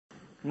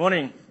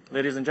Morning,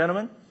 ladies and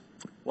gentlemen.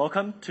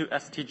 Welcome to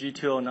STG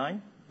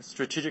 209,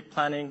 Strategic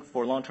Planning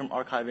for Long-Term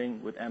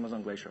Archiving with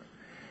Amazon Glacier.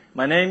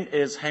 My name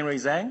is Henry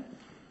Zhang.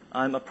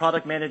 I'm a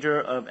product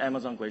manager of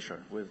Amazon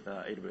Glacier with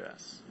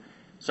AWS.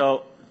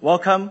 So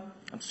welcome.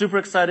 I'm super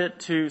excited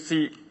to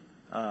see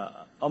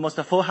almost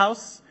a full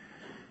house.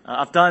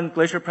 I've done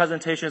Glacier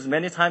presentations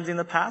many times in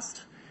the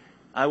past.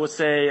 I would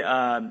say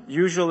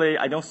usually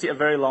I don't see a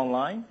very long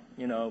line,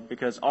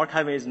 because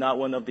archiving is not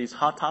one of these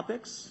hot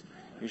topics.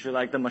 Usually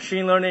like the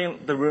machine learning,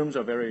 the rooms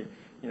are very,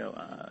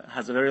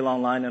 has a very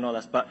long line and all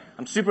that. But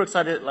I'm super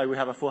excited, like we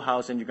have a full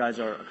house and you guys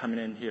are coming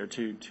in here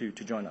to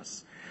join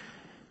us.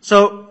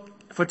 So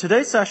for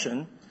today's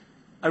session,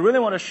 I really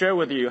want to share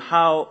with you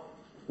how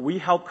we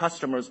help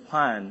customers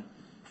plan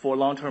for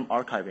long-term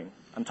archiving.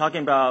 I'm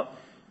talking about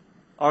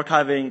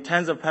archiving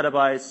tens of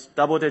petabytes,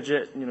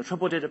 double-digit,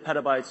 triple-digit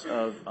petabytes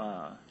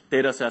of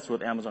data sets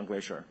with Amazon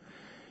Glacier.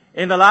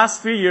 In the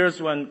last 3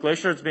 years when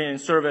Glacier has been in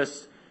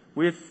service,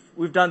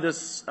 we've done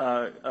this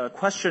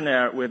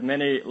questionnaire with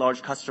many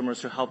large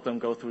customers to help them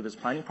go through this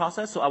planning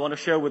process. So I want to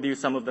share with you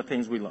some of the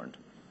things we learned.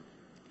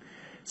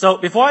 So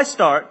before I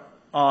start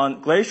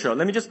on Glacier,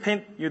 let me just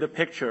paint you the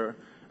picture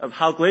of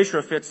how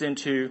Glacier fits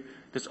into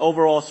this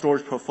overall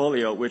storage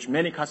portfolio, which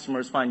many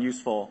customers find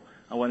useful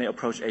when they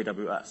approach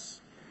AWS.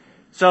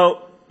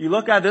 So you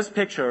look at this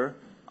picture.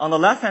 On the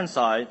left-hand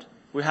side,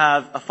 we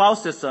have a file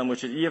system,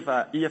 which is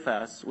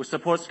EFS, which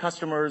supports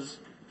customers'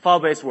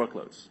 file-based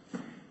workloads.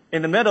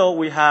 In the middle,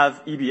 we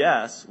have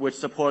EBS, which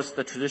supports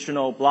the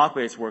traditional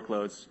block-based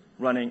workloads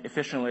running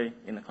efficiently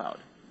in the cloud.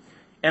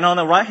 And on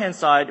the right-hand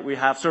side, we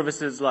have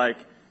services like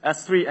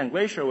S3 and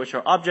Glacier, which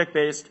are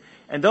object-based,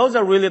 and those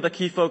are really the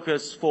key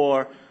focus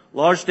for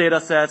large data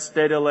sets,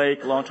 data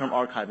lake, long-term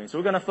archiving. So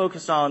we're going to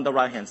focus on the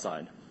right-hand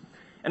side.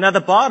 And at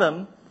the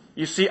bottom,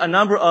 you see a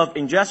number of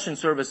ingestion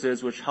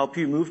services which help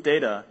you move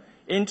data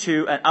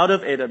into and out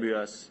of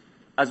AWS,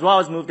 as well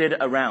as move data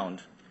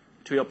around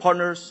to your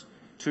partners,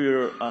 to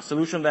your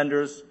solution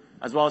vendors,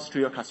 as well as to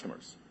your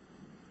customers.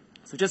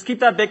 So just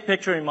keep that big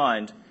picture in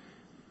mind,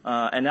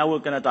 and now we're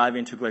going to dive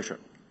into Glacier.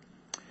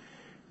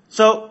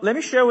 So let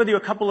me share with you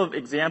a couple of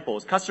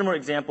examples, customer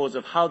examples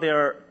of how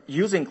they're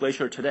using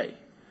Glacier today.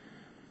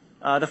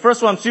 The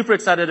first one I'm super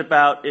excited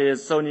about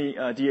is Sony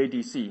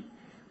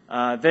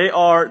DADC. They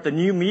are the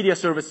new media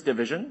service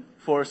division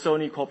for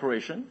Sony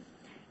Corporation.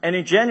 And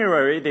in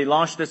January, they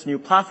launched this new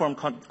platform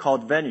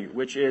called Venue,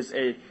 which is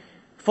a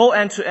full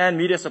end-to-end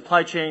media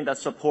supply chain that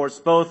supports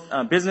both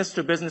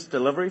business-to-business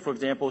delivery, for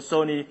example,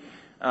 Sony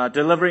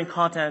delivering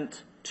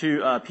content to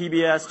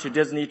PBS, to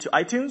Disney, to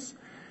iTunes,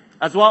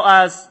 as well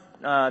as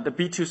the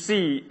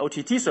B2C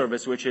OTT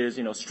service, which is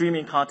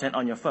streaming content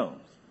on your phone.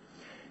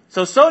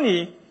 So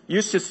Sony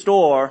used to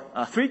store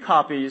 3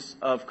 copies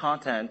of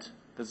content,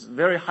 this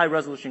very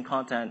high-resolution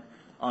content,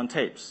 on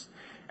tapes.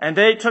 And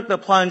they took the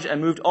plunge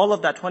and moved all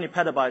of that 20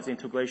 petabytes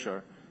into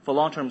Glacier for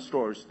long-term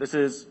storage. This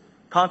is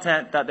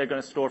content that they're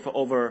going to store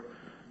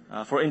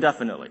for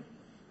indefinitely.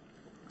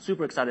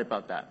 Super excited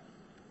about that.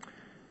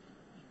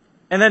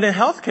 And then in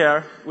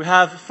healthcare, we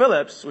have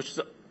Philips, which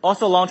is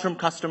also a long-term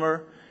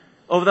customer.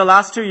 Over the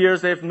last 2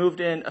 years, they've moved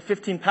in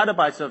 15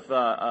 petabytes of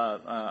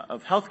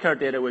healthcare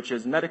data, which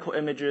is medical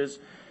images,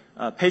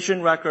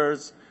 patient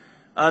records.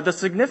 The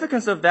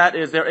significance of that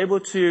is they're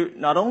able to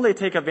not only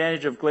take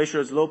advantage of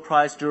Glacier's low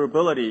price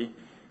durability,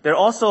 they're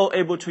also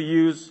able to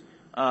use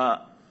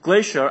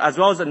Glacier as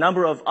well as a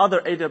number of other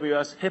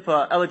AWS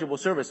HIPAA eligible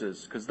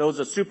services, because those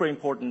are super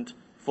important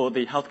for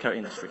the healthcare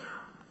industry.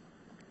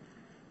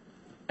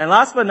 And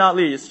last but not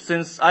least,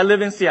 since I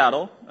live in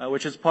Seattle,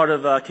 which is part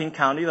of King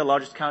County, the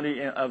largest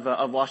county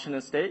of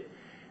Washington State,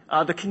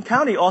 the King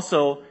County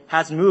also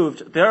has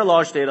moved their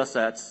large data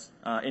sets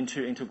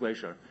into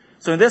Glacier.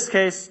 So in this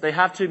case, they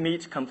have to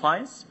meet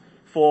compliance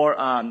for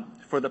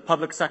the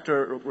public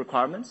sector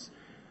requirements.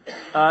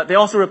 They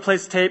also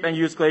replaced tape and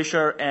used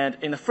Glacier, and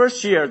in the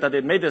first year that they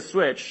made this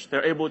switch,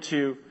 they're able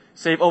to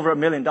save over $1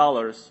 million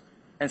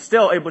and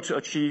still able to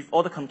achieve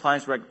all the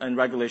compliance and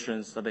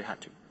regulations that they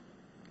had to.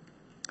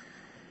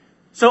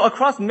 So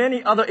across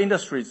many other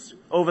industries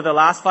over the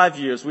last 5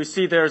 years, we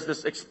see there's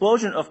this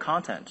explosion of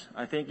content.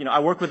 I think,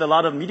 I work with a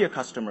lot of media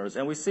customers,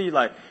 and we see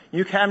like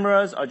new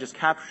cameras are just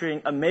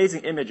capturing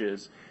amazing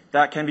images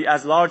that can be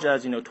as large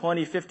as,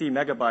 20, 50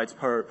 megabytes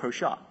per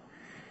shot.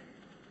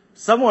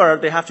 Somewhere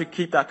they have to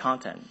keep that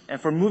content. And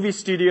for movie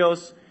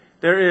studios,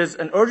 there is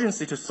an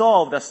urgency to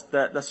solve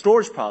the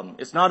storage problem.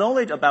 It's not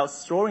only about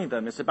storing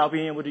them, it's about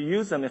being able to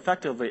use them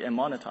effectively and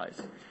monetize.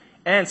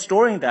 And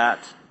storing that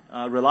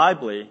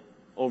reliably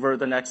over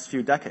the next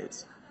few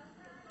decades.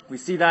 We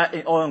see that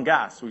in oil and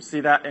gas. We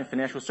see that in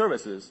financial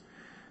services,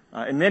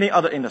 in many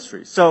other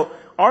industries. So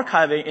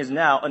archiving is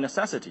now a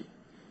necessity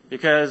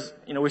because,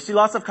 we see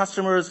lots of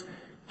customers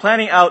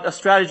planning out a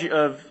strategy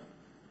of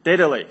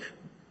data lake.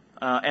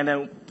 And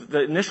then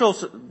the initial,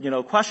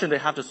 question they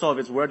have to solve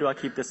is where do I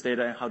keep this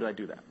data and how do I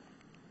do that?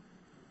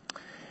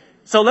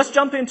 So let's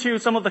jump into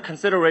some of the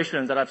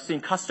considerations that I've seen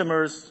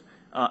customers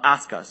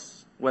ask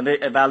us when they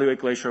evaluate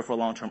Glacier for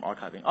long-term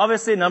archiving.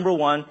 Obviously, number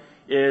one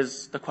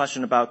is the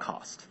question about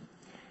cost.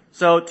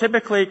 So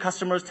typically,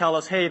 customers tell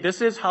us, hey,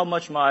 this is how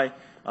much my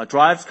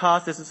drives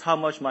cost, this is how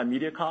much my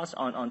media costs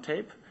on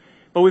tape.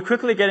 But we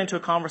quickly get into a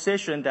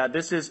conversation that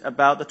this is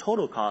about the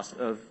total cost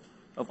of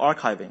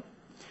archiving.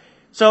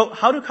 So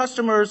how do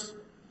customers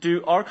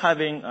do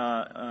archiving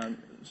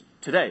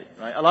today?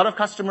 Right? A lot of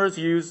customers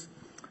use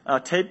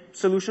tape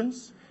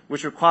solutions,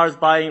 which requires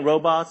buying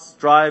robots,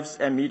 drives,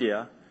 and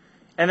media.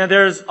 And then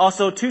there's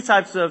also two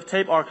types of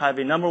tape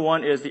archiving. Number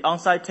one is the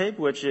on-site tape,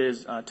 which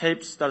is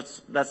tapes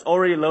that's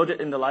already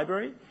loaded in the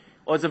library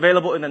or is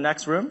available in the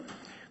next room.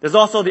 There's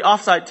also the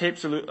off-site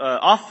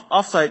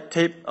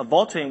tape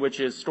vaulting, which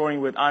is storing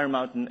with Iron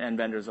Mountain and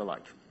vendors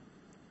alike.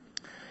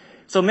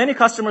 So many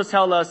customers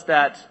tell us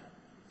that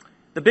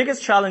the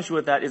biggest challenge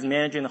with that is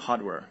managing the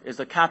hardware, is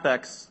the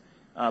CapEx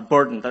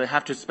burden that they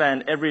have to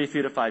spend every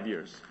 3 to 5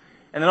 years.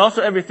 And then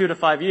also every 3 to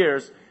 5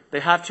 years, they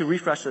have to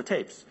refresh their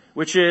tapes,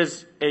 which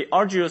is an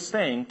arduous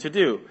thing to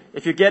do.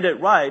 If you get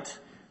it right,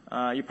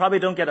 you probably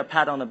don't get a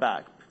pat on the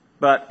back.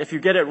 But if you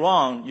get it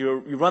wrong,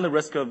 you run the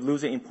risk of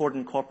losing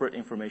important corporate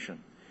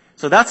information.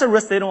 So that's a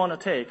risk they don't want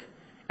to take,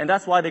 and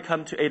that's why they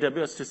come to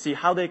AWS to see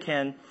how they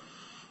can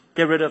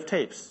get rid of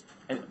tapes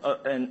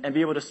and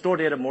be able to store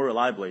data more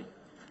reliably.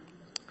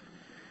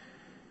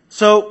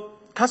 So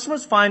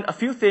customers find a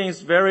few things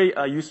very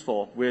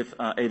useful with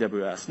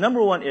AWS.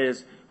 Number one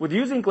is, with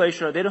using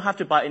Glacier, they don't have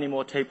to buy any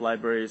more tape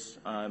libraries,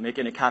 make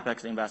any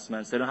CapEx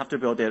investments. They don't have to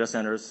build data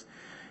centers.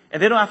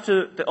 And they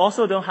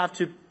also don't have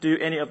to do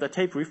any of the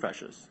tape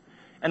refreshes.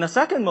 And the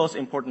second most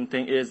important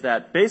thing is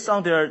that based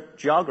on their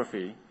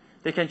geography,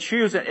 they can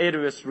choose an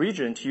AWS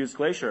region to use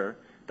Glacier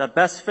that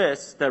best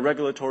fits their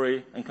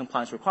regulatory and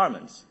compliance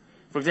requirements.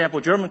 For example,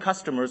 German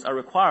customers are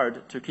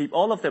required to keep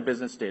all of their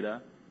business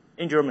data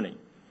in Germany.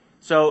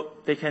 So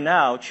they can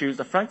now choose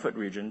the Frankfurt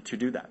region to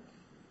do that.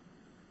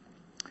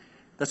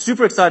 That's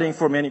super exciting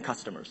for many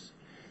customers.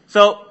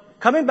 So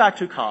coming back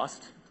to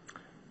cost,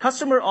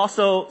 customers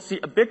also see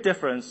a big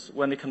difference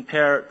when they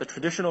compare the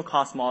traditional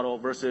cost model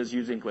versus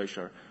using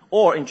Glacier,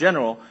 or in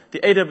general, the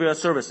AWS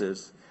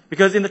services.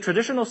 Because in the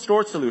traditional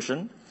storage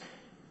solution,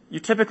 you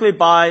typically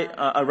buy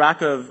a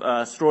rack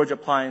of storage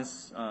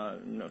appliance,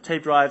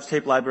 tape drives,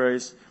 tape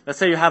libraries. Let's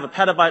say you have a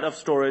petabyte of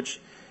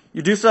storage.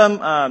 You do some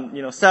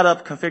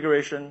setup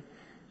configuration.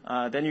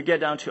 Then you get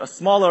down to a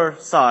smaller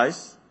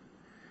size.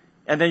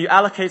 And then you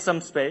allocate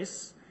some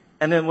space.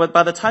 And then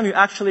by the time you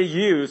actually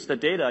use the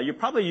data, you're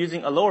probably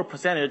using a lower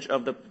percentage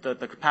of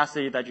the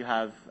capacity that you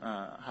have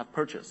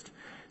purchased.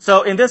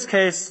 So in this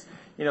case,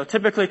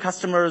 typically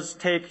customers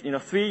take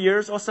 3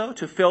 years or so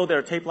to fill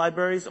their tape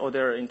libraries or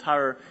their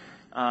entire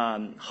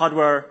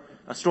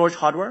storage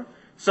hardware.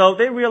 So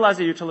they realize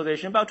the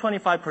utilization about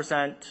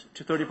 25%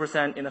 to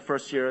 30% in the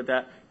first year.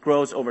 That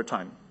grows over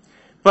time.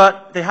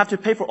 But they have to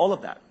pay for all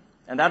of that.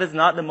 And that is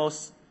not the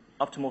most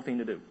optimal thing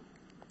to do.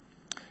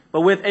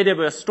 But with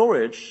AWS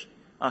storage,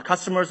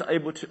 customers are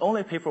able to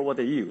only pay for what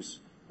they use,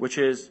 which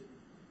is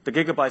the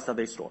gigabytes that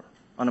they store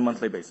on a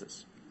monthly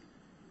basis.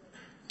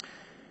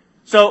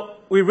 So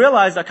we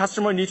realize that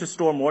customers need to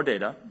store more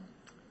data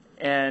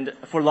and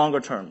for longer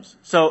terms.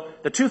 So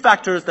the two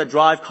factors that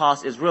drive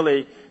cost is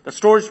really the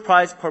storage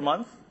price per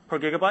month, per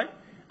gigabyte,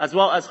 as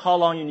well as how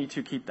long you need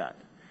to keep that.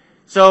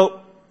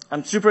 So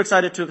I'm super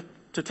excited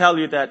to tell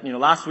you that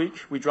last week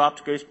we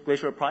dropped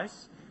Glacier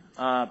price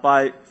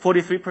by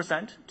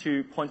 43%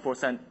 to 0.4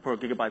 cents per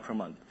gigabyte per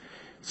month.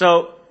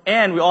 So,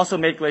 and we also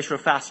make Glacier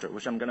faster,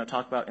 which I'm going to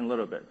talk about in a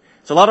little bit.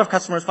 So a lot of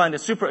customers find it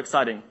super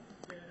exciting.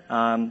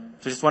 So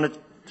just wanted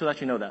to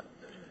let you know that.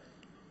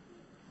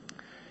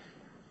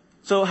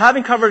 So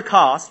having covered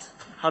cost,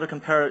 how to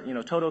compare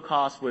total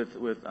cost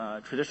with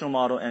traditional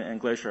model and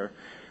Glacier,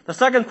 the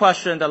second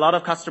question that a lot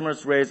of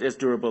customers raise is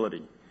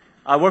durability.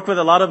 I work with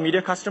a lot of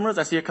media customers.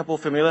 I see a couple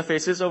of familiar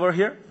faces over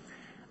here.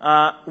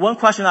 One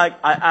question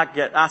I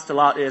get asked a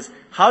lot is,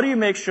 how do you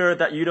make sure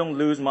that you don't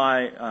lose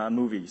my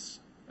movies?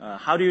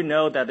 How do you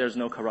know that there's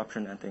no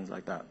corruption and things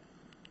like that?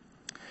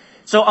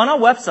 So on our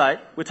website,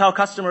 we tell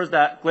customers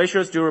that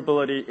Glacier's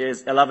durability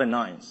is 11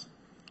 nines.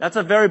 That's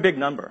a very big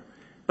number.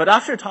 But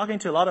after talking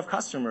to a lot of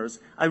customers,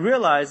 I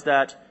realized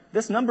that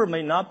this number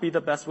may not be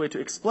the best way to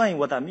explain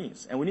what that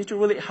means. And we need to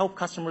really help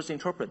customers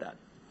interpret that.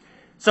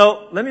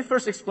 So let me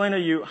first explain to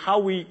you how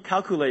we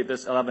calculate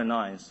this 11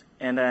 nines,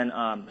 and then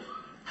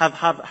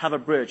have a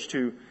bridge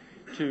to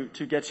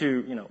get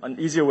to an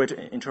easier way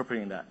to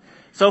interpreting that.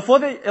 So for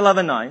the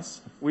 11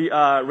 nines, we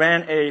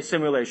ran a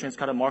simulation. It's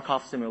called a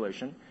Markov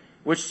simulation,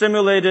 which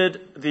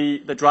simulated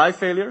the drive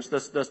failures,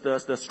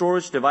 the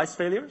storage device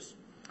failures,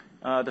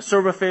 the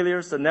server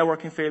failures, the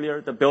networking failure,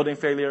 the building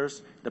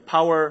failures, the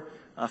power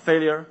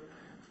failure.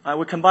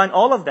 We combined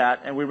all of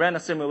that, and we ran a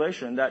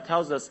simulation that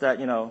tells us that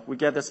we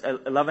get this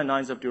 11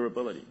 nines of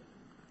durability.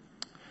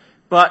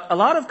 But a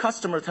lot of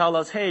customers tell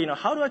us, hey,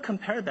 how do I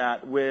compare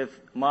that with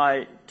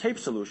my tape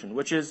solution,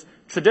 which is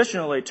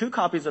traditionally 2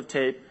 copies of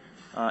tape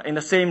in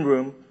the same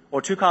room,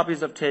 or 2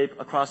 copies of tape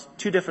across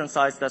 2 different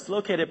sites that's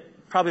located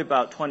probably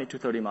about 20 to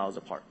 30 miles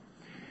apart.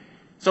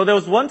 So there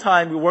was one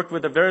time we worked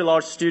with a very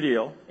large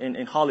studio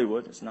in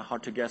Hollywood. It's not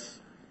hard to guess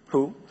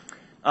who,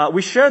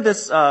 we shared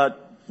this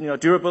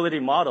durability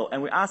model,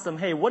 and we asked them,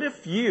 hey, what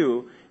if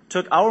you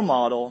took our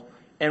model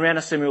and ran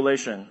a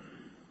simulation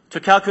to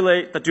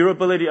calculate the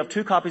durability of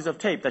 2 copies of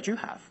tape that you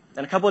have?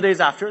 And a couple of days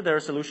after, their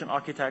solution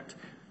architect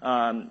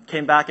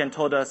came back and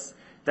told us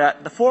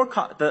that for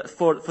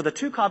the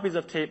 2 copies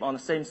of tape on the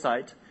same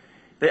site,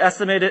 they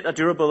estimated a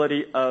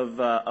durability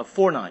of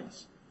 4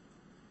 nines.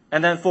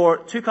 And then for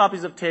 2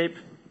 copies of tape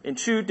in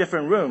 2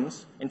 different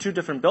rooms, in 2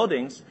 different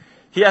buildings,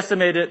 he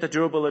estimated the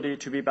durability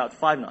to be about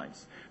 5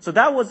 nines. So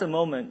that was a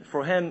moment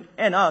for him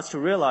and us to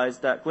realize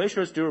that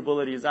Glacier's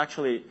durability is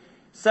actually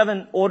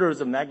 7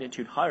 orders of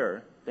magnitude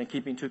higher than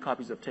keeping 2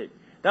 copies of tape.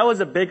 That was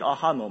a big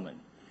aha moment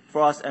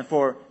for us and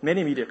for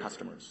many media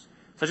customers.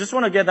 So I just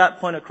want to get that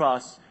point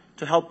across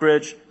to help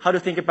bridge how to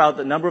think about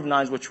the number of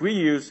nines which we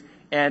use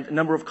and the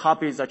number of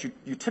copies that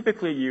you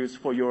typically use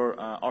for your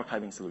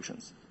archiving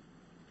solutions.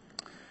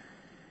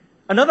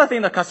 Another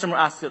thing that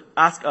customers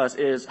ask us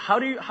is, how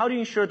do you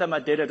ensure that my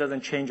data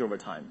doesn't change over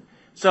time?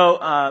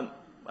 So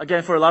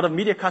again, for a lot of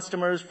media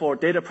customers, for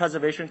data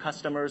preservation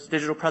customers,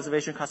 digital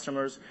preservation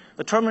customers,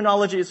 the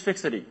terminology is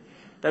fixity.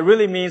 That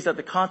really means that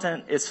the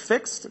content is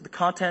fixed, the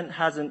content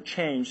hasn't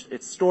changed,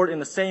 it's stored in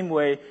the same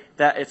way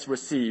that it's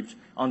received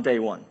on day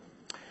one.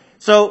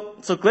 So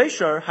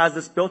Glacier has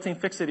this built-in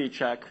fixity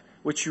check,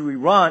 which we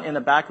run in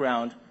the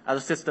background as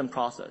a system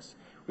process.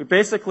 We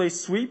basically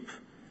sweep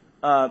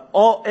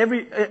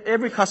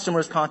every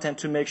customer's content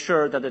to make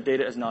sure that the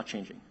data is not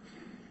changing.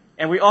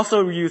 And we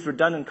also use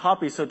redundant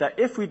copies so that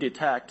if we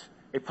detect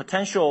a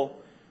potential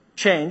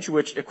change,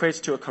 which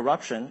equates to a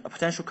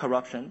potential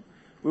corruption,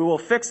 we will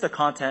fix the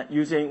content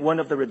using one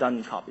of the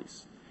redundant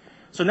copies.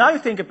 So now you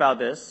think about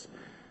this,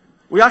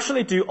 we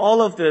actually do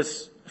all of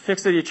this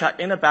fixity check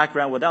in the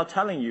background without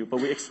telling you, but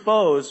we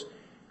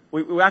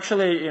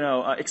actually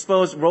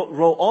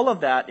roll all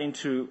of that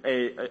into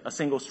a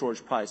single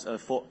storage price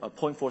of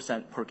 0.4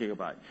 cents per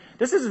gigabyte.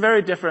 This is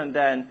very different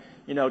than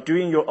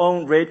doing your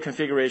own RAID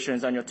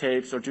configurations on your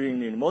tapes or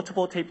doing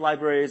multiple tape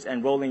libraries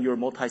and rolling your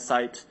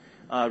multi-site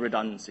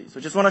redundancy.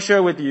 So just want to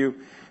share with you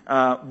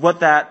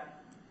what that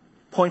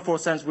 0.4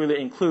 cents really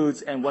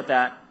includes and what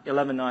that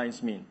 11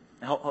 nines mean.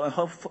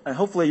 And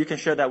hopefully you can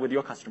share that with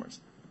your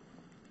customers.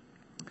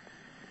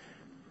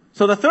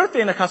 So the third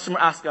thing the customer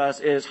asks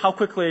us is, how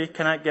quickly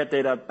can I get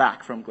data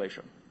back from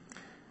Glacier?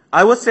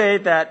 I would say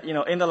that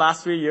in the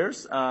last 3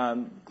 years,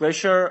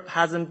 Glacier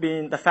hasn't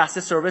been the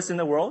fastest service in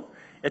the world.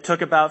 It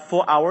took about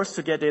 4 hours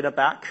to get data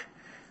back.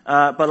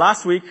 But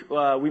last week,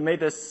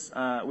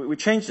 we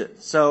changed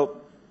it.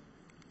 So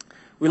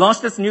we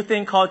launched this new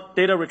thing called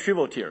data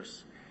retrieval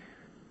tiers.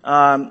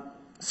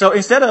 So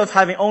instead of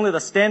having only the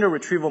standard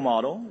retrieval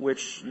model,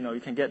 which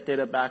you can get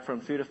data back from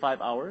 3 to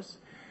 5 hours,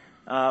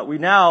 we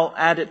now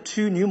added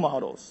 2 new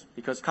models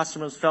because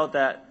customers felt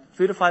that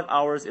 3 to 5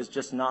 hours is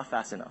just not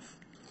fast enough.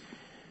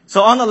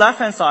 So on the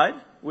left-hand side,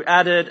 we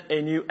added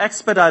a new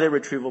expedited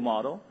retrieval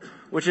model,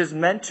 which is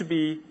meant to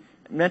be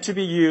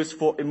used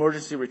for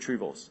emergency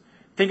retrievals.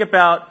 Think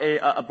about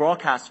a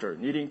broadcaster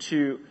needing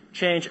to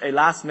change a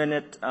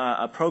last-minute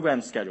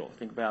program schedule.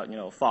 Think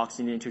about Fox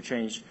needing to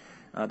change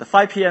the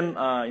 5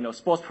 p.m.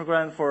 Sports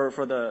program for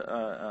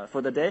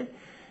the day,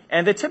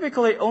 and they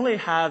typically only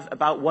have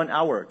about 1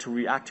 hour to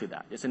react to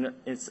that. It's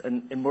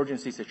an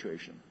emergency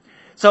situation.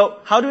 So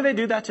how do they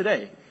do that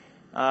today?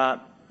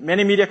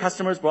 Many media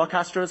customers,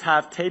 broadcasters,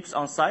 have tapes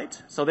on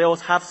site, so they will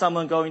have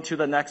someone go into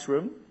the next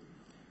room,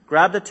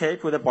 grab the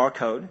tape with a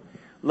barcode,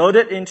 load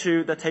it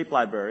into the tape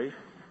library,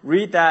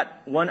 read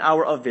that 1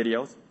 hour of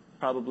video,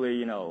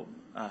 probably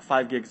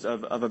 5 gigs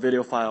of a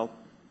video file.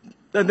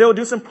 Then they'll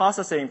do some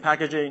processing,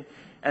 packaging,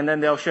 and then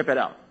they'll ship it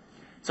out.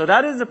 So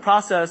that is the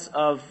process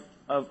of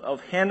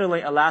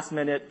handling a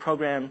last-minute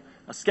program,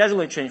 a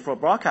scheduling change for a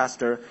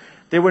broadcaster.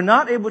 They were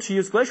not able to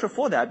use Glacier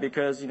for that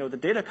because the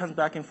data comes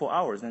back in 4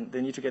 hours, and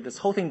they need to get this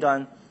whole thing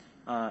done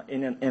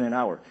in an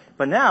hour.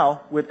 But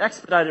now, with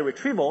expedited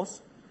retrievals,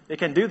 they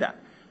can do that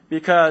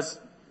because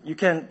you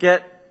can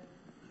get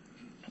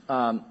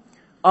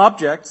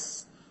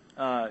objects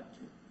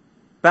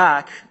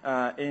back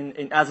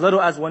in as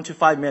little as 1 to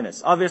 5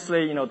 minutes.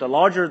 Obviously, the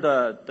larger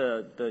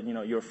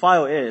your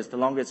file is, the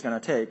longer it's going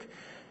to take.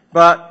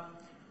 But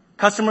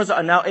customers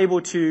are now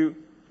able to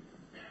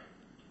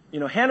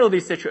handle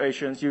these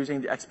situations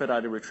using the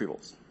expedited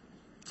retrievals.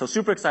 So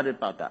super excited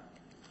about that.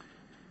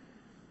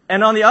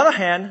 And on the other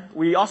hand,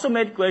 we also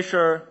made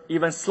Glacier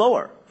even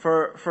slower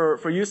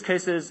for use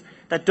cases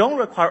that don't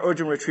require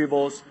urgent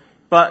retrievals,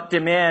 but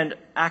demand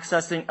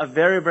accessing a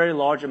very, very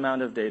large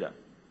amount of data.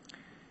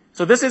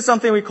 So this is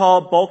something we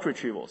call bulk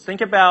retrievals.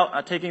 Think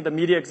about taking the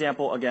media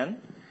example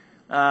again.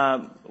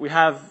 We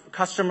have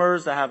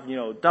customers that have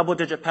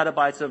double-digit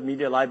petabytes of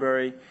media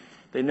library.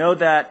 They know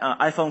that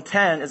iPhone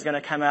 10 is going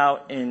to come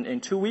out in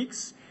 2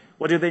 weeks.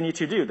 What do they need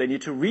to do? They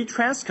need to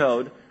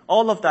retranscode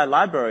all of that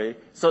library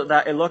so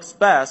that it looks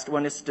best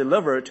when it's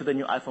delivered to the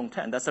new iPhone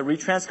 10. That's a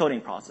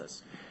retranscoding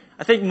process.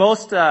 I think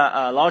most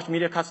large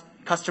media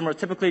customers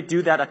typically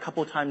do that a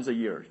couple times a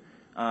year,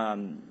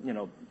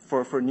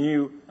 for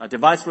new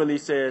device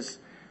releases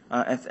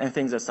and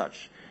things as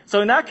such.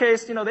 So in that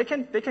case,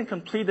 they can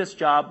complete this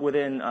job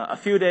within a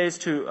few days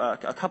to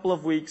a couple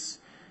of weeks.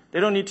 They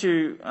don't need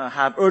to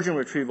have urgent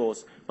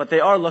retrievals, but they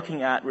are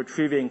looking at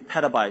retrieving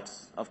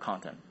petabytes of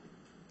content.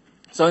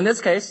 So in this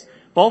case,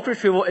 bulk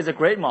retrieval is a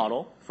great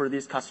model for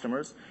these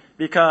customers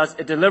because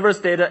it delivers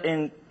data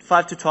in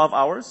 5 to 12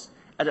 hours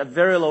at a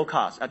very low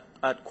cost,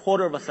 at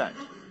quarter of a cent.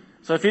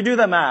 So if you do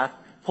the math,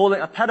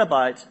 pulling a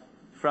petabyte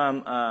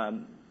from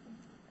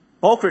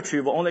bulk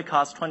retrieval only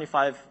costs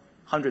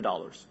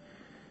 $2,500.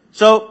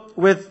 So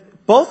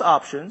with both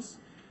options,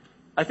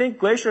 I think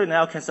Glacier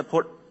now can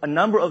support a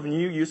number of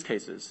new use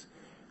cases.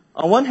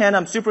 On one hand,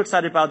 I'm super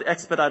excited about the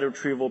expedited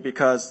retrieval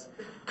because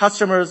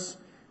customers,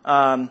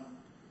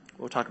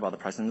 we'll talk about the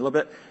pricing in a little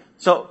bit.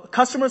 So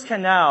customers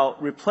can now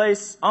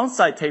replace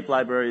on-site tape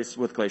libraries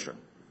with Glacier.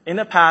 In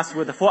the past,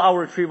 with the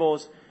 4-hour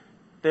retrievals,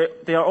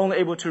 they are only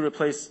able to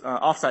replace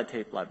off-site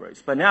tape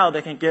libraries. But now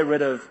they can get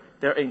rid of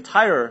their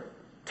entire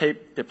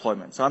tape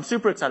deployment. So I'm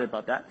super excited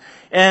about that.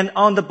 And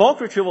on the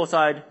bulk retrieval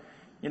side,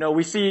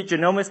 we see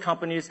genomics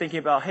companies thinking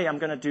about, hey, I'm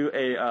going to do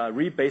a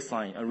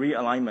re-baseline, a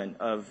realignment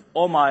of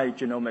all my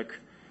genomic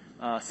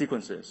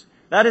sequences.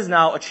 That is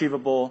now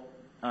achievable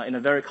in a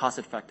very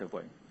cost-effective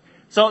way.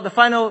 So the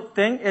final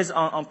thing is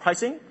on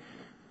pricing.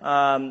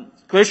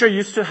 Glacier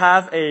used to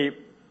have a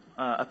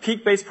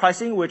peak-based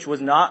pricing, which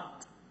was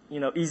not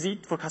easy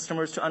for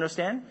customers to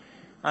understand.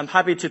 I'm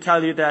happy to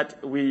tell you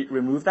that we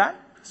removed that.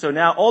 So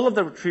now all of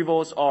the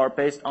retrievals are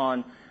based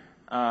on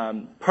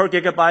per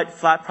gigabyte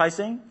flat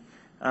pricing,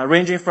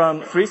 ranging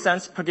from 3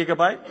 cents per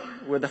gigabyte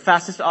with the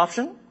fastest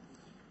option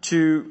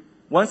to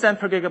 1 cent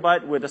per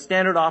gigabyte with the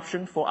standard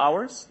option for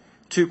hours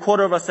to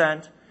quarter of a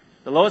cent,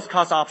 the lowest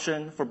cost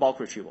option for bulk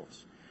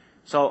retrievals.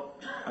 So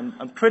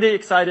I'm pretty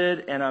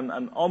excited, and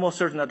I'm almost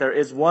certain that there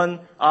is one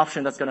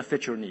option that's going to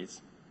fit your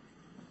needs.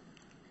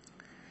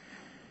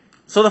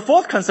 So the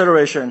fourth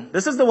consideration,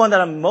 this is the one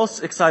that I'm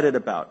most excited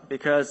about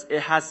because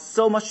it has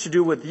so much to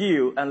do with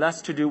you and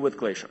less to do with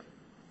Glacier.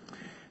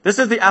 This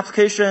is the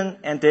application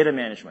and data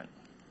management.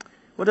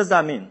 What does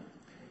that mean?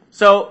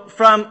 So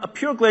from a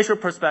pure Glacier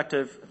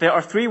perspective, there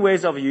are 3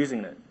 ways of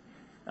using it.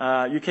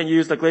 You can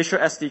use the Glacier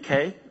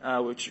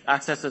SDK, which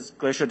accesses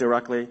Glacier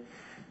directly.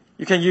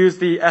 You can use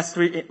the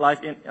S3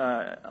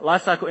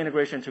 lifecycle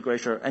integration to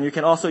Glacier, and you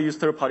can also use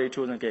third-party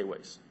tools and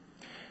gateways.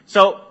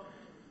 So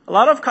a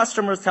lot of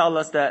customers tell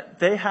us that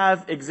they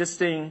have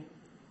existing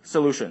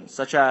solutions,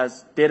 such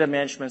as data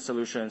management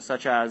solutions,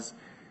 such as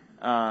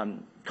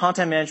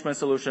content management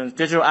solutions,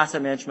 digital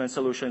asset management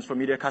solutions for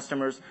media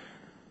customers.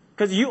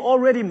 Because you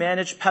already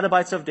manage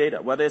petabytes of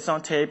data, whether it's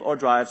on tape or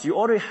drives. You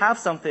already have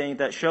something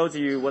that shows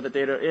you what the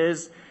data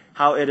is,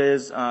 how it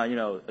is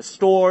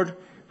stored,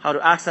 how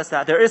to access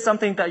that. There is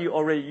something that you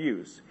already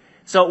use.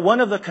 So one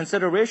of the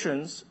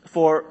considerations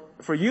for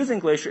using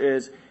Glacier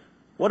is,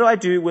 what do I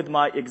do with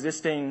my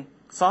existing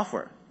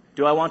software?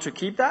 Do I want to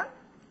keep that?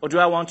 Or do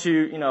I want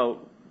to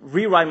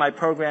rewrite my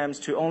programs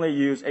to only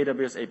use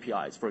AWS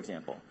APIs, for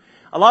example?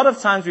 A lot of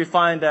times we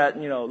find that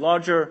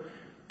larger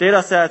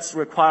data sets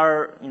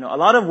require a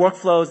lot of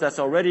workflows that's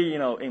already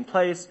in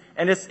place,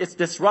 and it's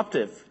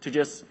disruptive to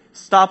just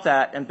stop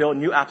that and build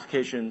new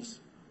applications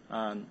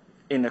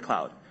in the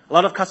cloud. A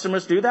lot of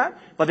customers do that,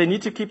 but they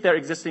need to keep their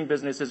existing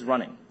businesses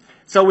running.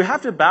 So we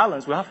have to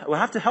balance. We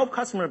have to help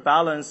customers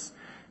balance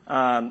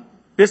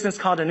business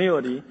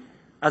continuity,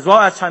 as well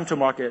as time to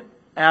market,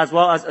 as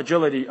well as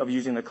agility of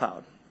using the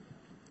cloud.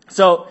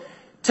 So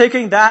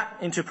taking that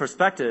into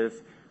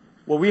perspective,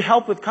 what we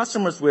help with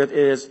customers with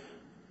is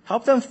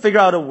help them figure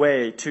out a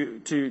way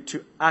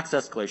to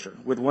access Glacier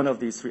with one of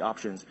these 3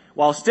 options,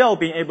 while still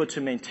being able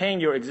to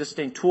maintain your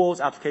existing tools,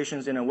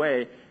 applications in a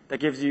way that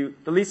gives you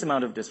the least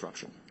amount of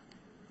disruption.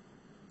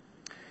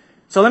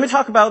 So let me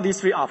talk about these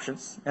 3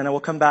 options, and then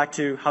we'll come back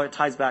to how it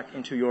ties back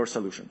into your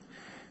solution.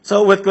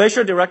 So with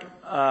Glacier Direct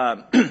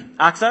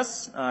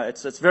Access,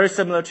 it's very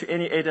similar to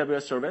any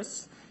AWS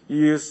service. You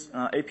use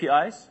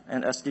APIs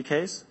and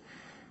SDKs.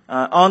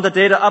 On the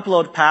data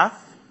upload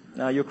path,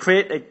 you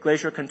create a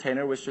Glacier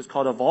container, which is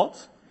called a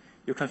vault.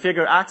 You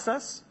configure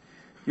access.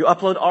 You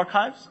upload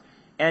archives.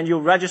 And you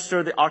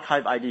register the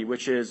archive ID,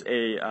 which is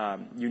a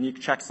unique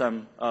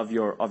checksum of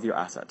your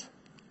asset.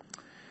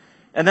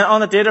 And then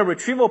on the data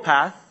retrieval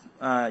path,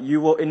 you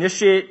will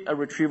initiate a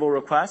retrieval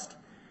request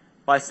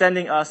by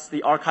sending us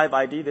the archive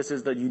ID. This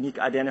is the unique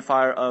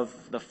identifier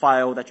of the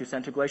file that you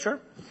sent to Glacier.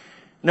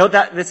 Note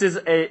that this is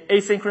an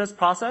asynchronous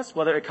process.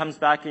 Whether it comes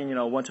back in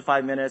 1 to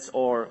 5 minutes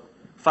or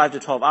 5 to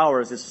 12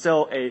 hours, it's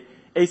still an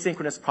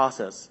asynchronous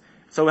process.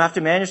 So we have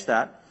to manage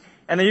that.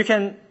 And then you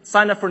can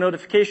sign up for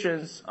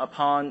notifications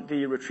upon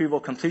the retrieval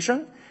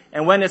completion.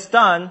 And when it's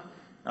done,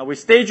 we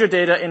stage your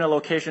data in a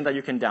location that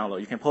you can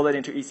download. You can pull it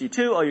into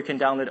EC2, or you can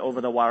download it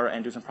over the wire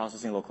and do some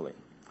processing locally.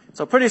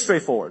 So pretty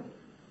straightforward.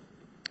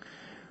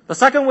 The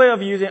second way of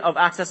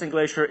accessing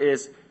Glacier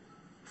is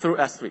through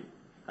S3.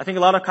 I think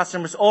a lot of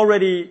customers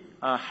already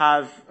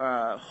have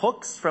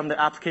hooks from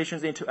the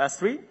applications into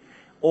S3,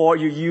 or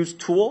you use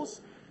tools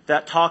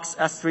that talks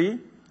S3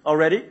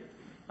 already.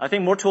 I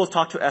think more tools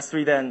talk to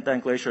S3 than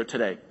Glacier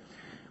today.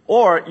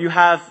 Or you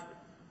have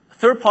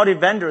third-party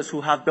vendors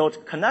who have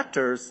built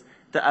connectors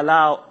that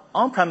allow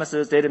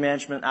on-premises data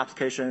management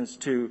applications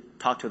to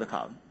talk to the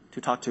cloud, to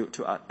talk to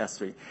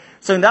S3.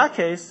 So in that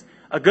case,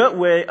 a good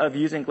way of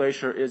using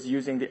Glacier is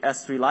using the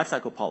S3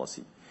 lifecycle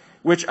policy,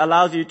 which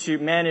allows you to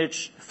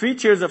manage 3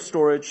 tiers of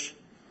storage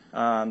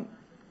in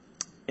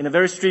a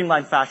very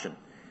streamlined fashion.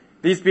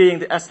 These being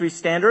the S3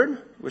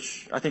 standard,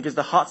 which I think is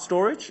the hot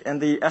storage,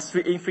 and the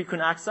S3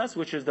 infrequent access,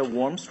 which is the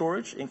warm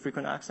storage,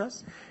 infrequent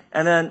access.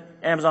 And then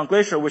Amazon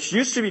Glacier, which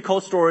used to be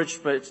cold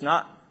storage, but it's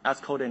not as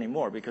cold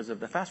anymore because of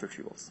the fast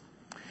retrievals.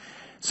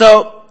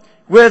 So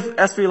with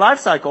S3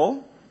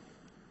 Lifecycle,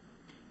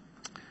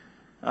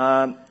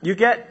 you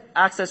get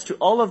access to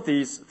all of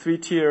these 3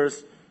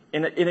 tiers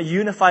in a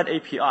unified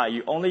API.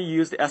 You only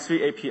use the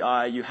S3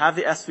 API. You have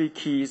the S3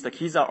 keys. The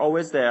keys are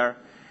always there.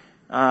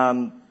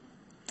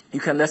 You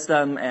can list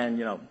them and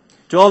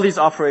do all these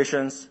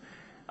operations.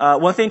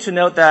 One thing to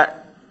note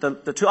that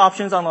the 2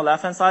 options on the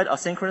left-hand side are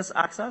synchronous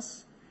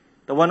access.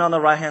 The one on the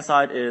right-hand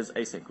side is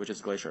async, which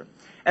is Glacier.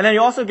 And then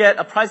you also get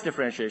a price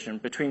differentiation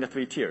between the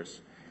 3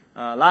 tiers.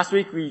 Last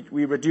week,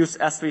 we reduced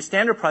S3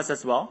 standard price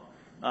as well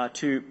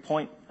to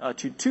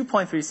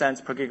 2.3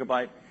 cents per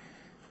gigabyte.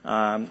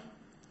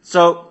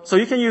 So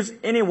you can use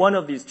any one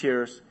of these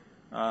tiers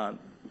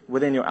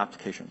within your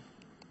application.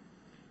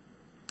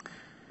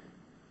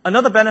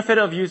 Another benefit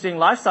of using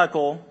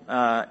Lifecycle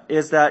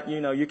is that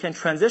you can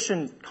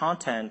transition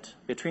content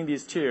between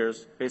these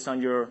tiers based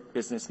on your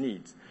business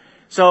needs.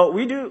 So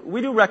we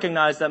do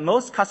recognize that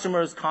most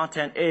customers'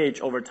 content age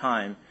over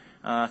time.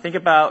 Think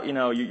about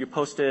you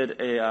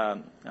posted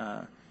a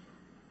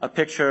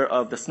picture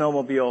of the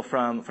snowmobile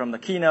from the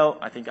keynote.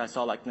 I think I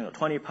saw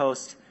 20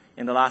 posts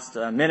in the last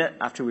minute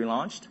after we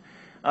launched.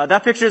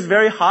 That picture is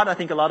very hot. I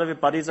think a lot of your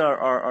buddies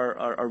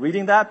are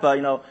reading that,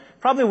 but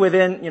probably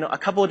within a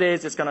couple of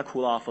days it's going to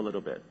cool off a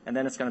little bit, and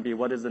then it's going to be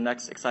what is the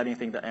next exciting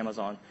thing that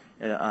Amazon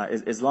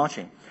is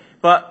launching.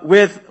 But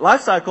with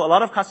Lifecycle, a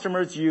lot of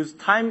customers use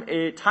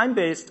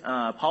time-based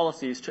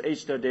policies to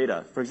age their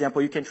data. For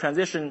example, you can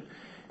transition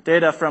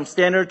data from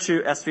standard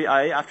to S3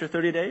 IA after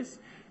 30 days,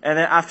 and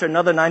then after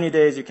another 90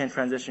 days you can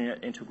transition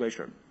it into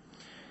Glacier.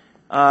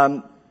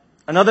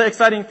 Another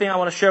exciting thing I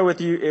want to share with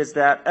you is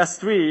that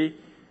S3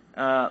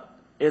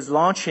 is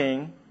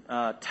launching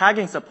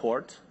tagging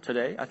support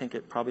today. I think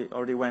it probably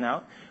already went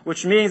out,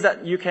 which means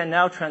that you can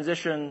now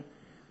transition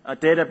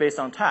data based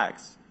on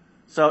tags.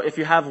 So if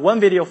you have one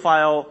video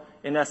file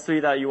in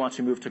S3 that you want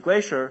to move to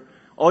Glacier,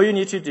 all you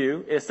need to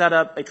do is set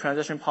up a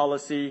transition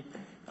policy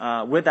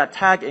with that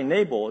tag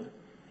enabled,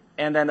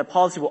 and then the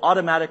policy will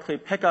automatically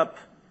pick up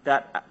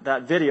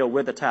that video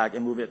with the tag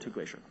and move it to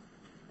Glacier.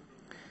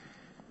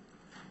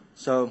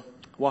 So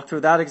walk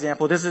through that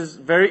example. This is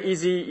very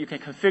easy. You can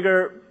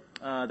configure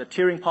the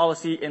tiering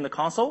policy in the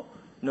console.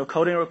 No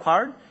coding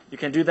required. You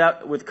can do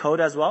that with code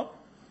as well.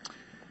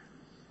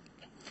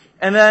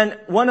 And then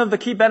one of the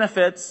key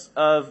benefits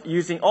of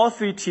using all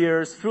 3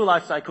 tiers through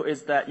Lifecycle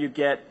is that you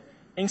get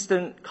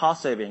instant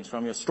cost savings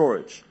from your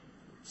storage.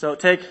 So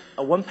take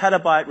a 1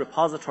 petabyte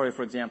repository,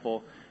 for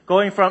example.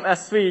 Going from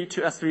S3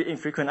 to S3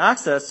 infrequent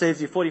access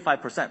saves you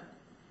 45%.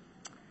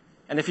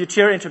 And if you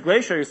tier into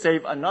Glacier, you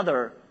save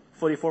another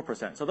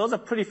 44%. So those are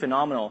pretty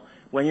phenomenal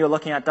when you're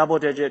looking at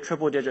double-digit,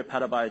 triple-digit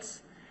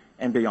petabytes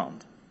and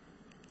beyond.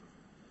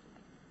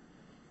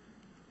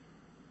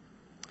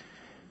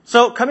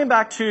 So coming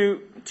back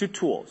to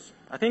tools,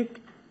 I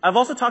think I've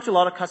also talked to a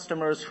lot of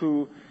customers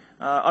who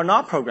are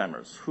not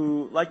programmers,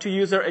 who like to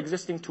use their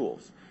existing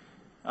tools.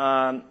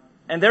 And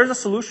there's a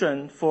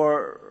solution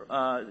for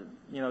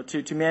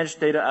to manage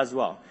data as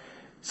well.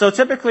 So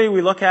typically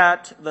we look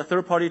at the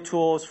third-party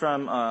tools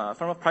from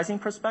a pricing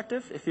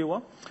perspective, if you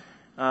will.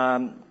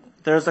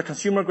 There's a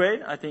consumer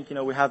grade. I think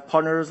we have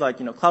partners like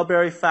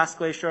Cloudberry, Fast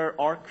Glacier,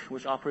 Arc,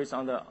 which operates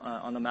on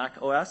the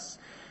Mac OS.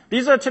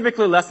 These are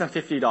typically less than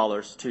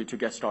 $50 to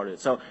get started.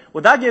 So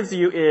what that gives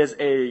you is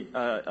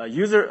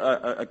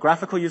a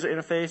graphical user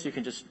interface. You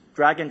can just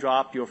drag and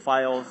drop your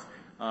files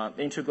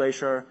into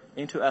Glacier,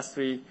 into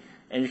S3,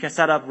 and you can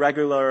set up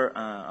regular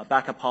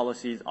backup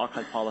policies,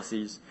 archive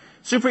policies.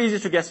 Super easy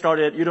to get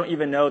started. You don't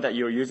even know that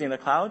you're using the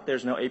cloud.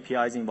 There's no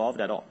APIs involved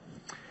at all.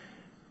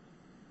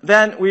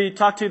 Then we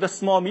talk to the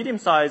small,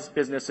 medium-sized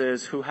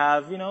businesses who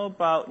have,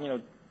 about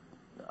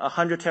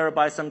 100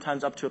 terabytes,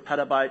 sometimes up to a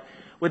petabyte.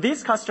 With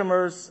these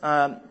customers,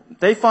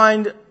 they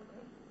find,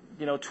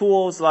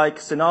 tools like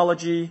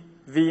Synology,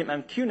 Veeam,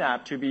 and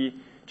QNAP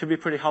to be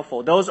pretty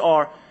helpful. Those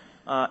are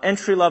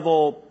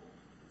entry-level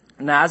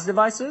NAS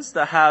devices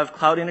that have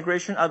cloud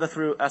integration either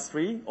through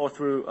S3 or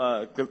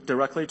through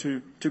directly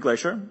to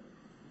Glacier.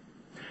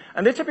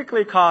 And they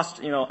typically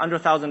cost, under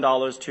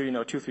 $1,000 to,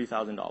 $2,000,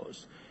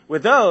 $3,000.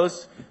 With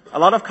those, a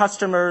lot of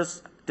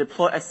customers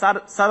deploy a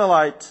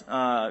satellite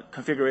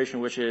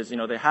configuration, which is,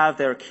 they have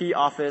their key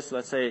office,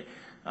 let's say,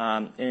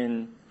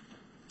 in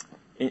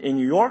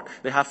New York.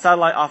 They have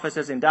satellite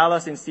offices in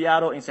Dallas, in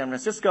Seattle, in San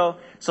Francisco.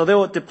 So they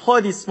will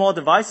deploy these small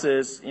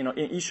devices, in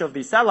each of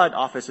these satellite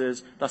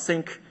offices that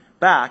sync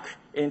back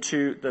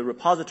into the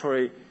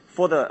repository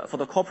for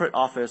the corporate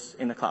office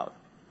in the cloud.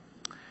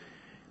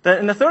 Then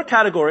in the third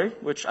category,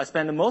 which I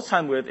spend the most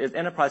time with, is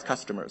enterprise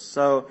customers.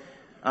 So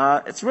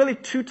it's really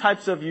two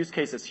types of use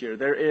cases here.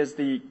 There is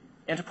the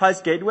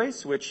enterprise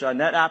gateways, which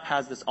NetApp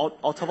has this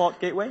AltaVault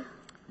gateway.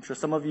 I'm sure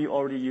some of you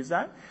already use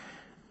that,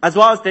 as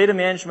well as data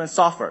management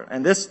software.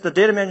 And the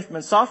data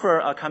management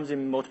software comes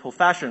in multiple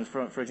fashions.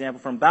 For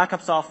example, from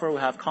backup software, we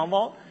have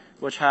Commvault,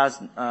 which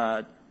has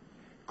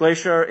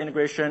Glacier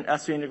integration,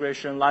 S3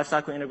 integration,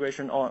 lifecycle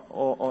integration,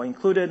 all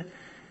included.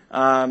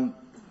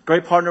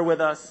 Great partner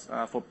with us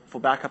for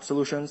backup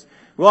solutions.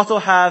 We also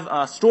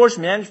have storage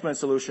management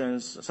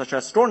solutions such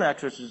as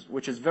StorNext,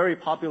 which is very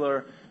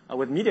popular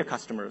with media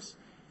customers.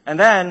 And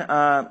then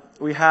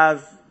we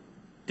have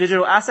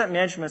digital asset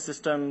management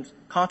systems,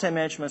 content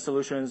management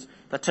solutions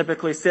that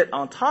typically sit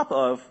on top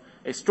of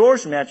a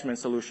storage management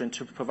solution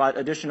to provide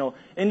additional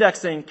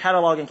indexing,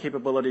 cataloging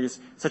capabilities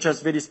such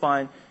as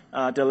VDSpine,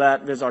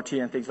 Delete,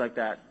 VizRT, and things like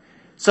that.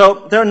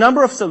 So there are a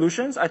number of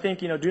solutions. I think,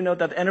 do note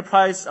that the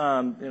enterprise,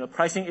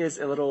 pricing is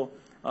a little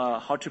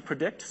hard to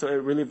predict, so it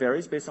really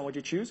varies based on what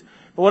you choose.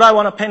 But what I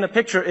want to paint a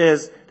picture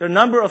is there are a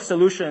number of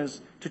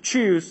solutions to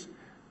choose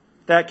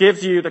that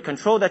gives you the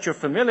control that you're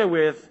familiar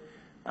with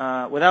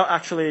without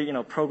actually,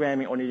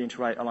 programming or needing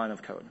to write a line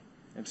of code,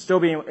 and still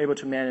being able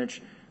to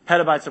manage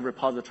petabytes of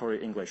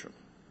repository in Glacier.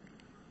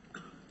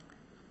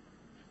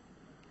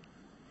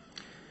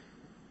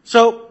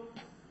 So,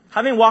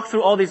 having walked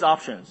through all these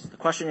options, the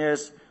question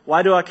is,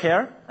 why do I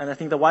care? And I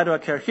think the why do I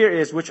care here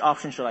is which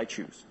option should I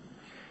choose?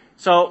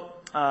 So,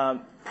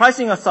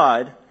 pricing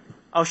aside,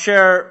 I'll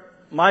share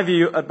my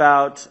view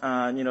about,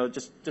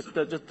 just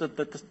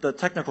the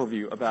technical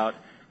view about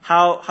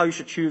how you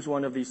should choose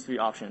one of these three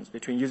options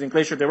between using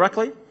Glacier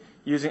directly,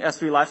 using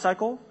S3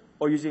 Lifecycle,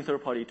 or using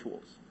third-party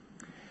tools.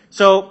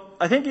 So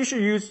I think you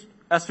should use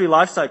S3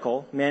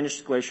 Lifecycle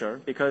managed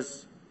Glacier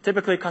because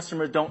typically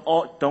customers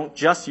don't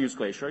just use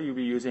Glacier. You'll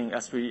be using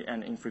S3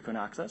 and infrequent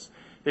access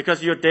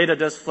because your data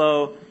does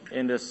flow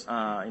in this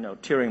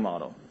tiering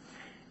model.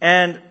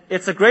 And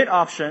it's a great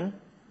option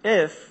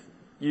if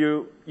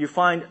you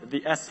find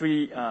the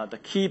S3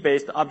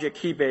 the object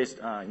key-based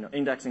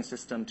indexing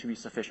system to be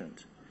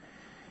sufficient.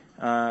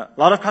 A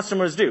lot of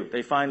customers do.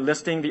 They find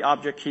listing the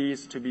object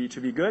keys to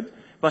be good,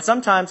 but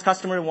sometimes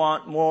customers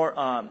want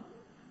more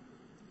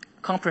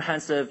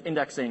comprehensive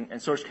indexing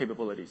and search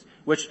capabilities,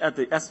 which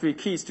the S3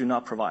 keys do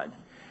not provide.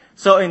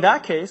 So in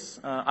that case,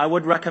 I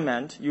would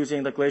recommend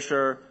using the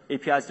Glacier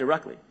APIs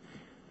directly.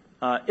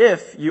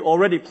 If you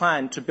already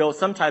plan to build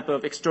some type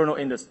of external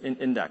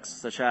index,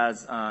 such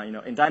as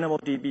in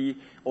DynamoDB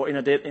or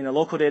in a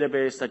local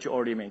database that you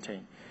already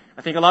maintain.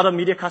 I think a lot of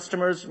media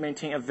customers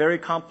maintain a very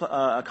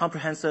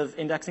comprehensive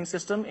indexing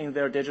system in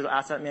their digital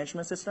asset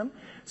management system.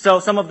 So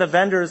some of the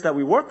vendors that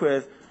we work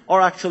with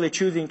are actually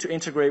choosing to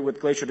integrate with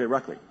Glacier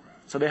directly.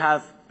 So they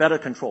have better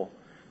control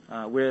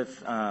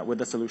with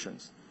the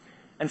solutions.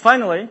 And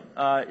finally,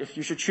 if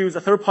you should choose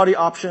the third-party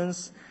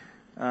options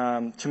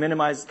to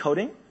minimize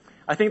coding,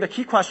 I think the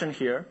key question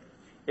here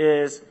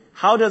is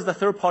how does the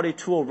third-party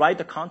tool write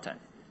the content?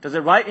 Does it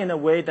write in a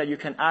way that you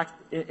can act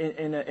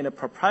in a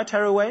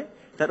proprietary way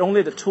that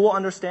only the tool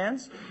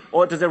understands?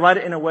 Or does it write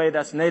it in a way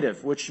that's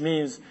native, which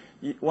means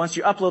once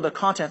you upload the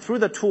content through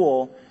the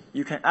tool,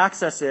 you can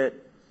access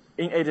it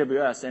in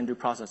AWS and do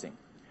processing?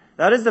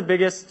 That is the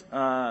biggest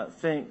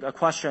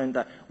question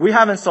that we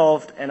haven't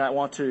solved, and I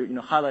want to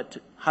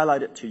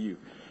highlight it to you.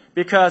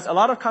 Because a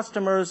lot of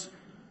customers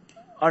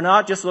are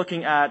not just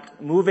looking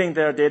at moving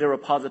their data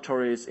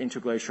repositories into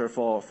Glacier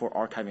for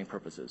archiving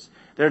purposes.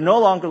 They're no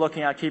longer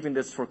looking at keeping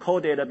this for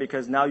cold data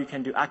because now you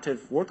can do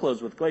active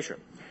workloads with Glacier.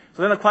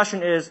 So then the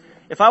question is,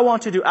 if I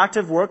want to do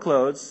active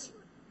workloads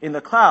in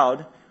the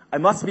cloud, I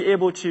must be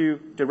able to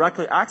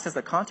directly access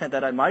the content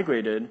that I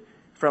migrated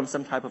from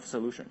some type of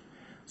solution.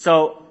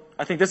 So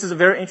I think this is a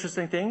very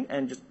interesting thing,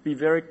 and just be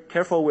very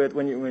careful with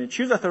when you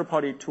choose a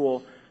third-party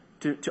tool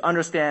to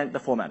understand the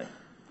formatting.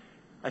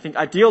 I think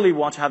ideally we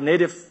want to have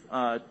native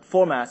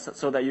formats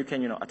so that you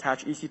can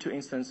attach EC2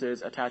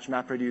 instances, attach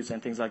MapReduce,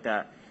 and things like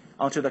that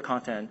onto the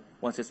content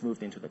once it's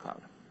moved into the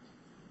cloud.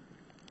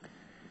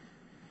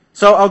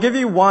 So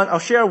I'll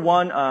share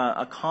one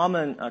a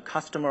common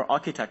customer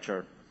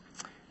architecture.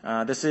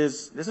 This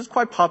is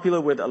quite popular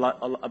with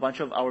a bunch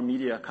of our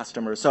media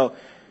customers. So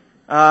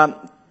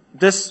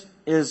this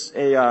is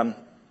a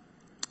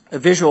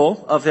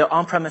visual of their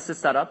on-premises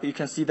setup. You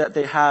can see that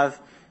they have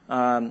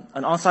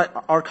an on-site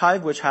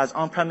archive which has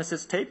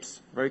on-premises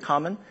tapes, very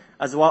common,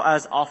 as well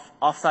as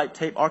off-site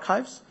tape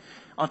archives.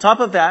 On top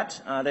of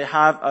that, they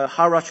have a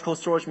hierarchical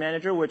storage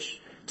manager, which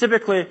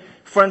typically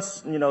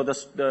fronts,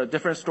 the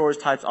different storage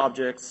types,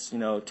 objects,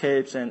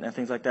 tapes and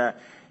things like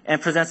that,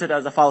 and presents it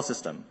as a file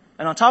system.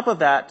 And on top of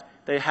that,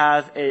 they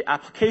have a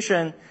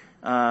application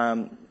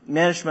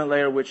management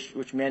layer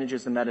which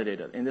manages the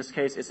metadata. In this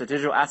case, it's a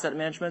digital asset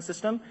management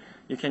system.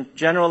 You can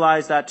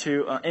generalize that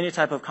to any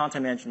type of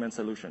content management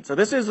solution. So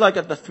this is like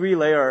the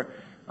three-layer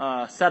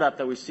setup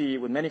that we see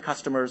with many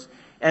customers.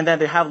 And then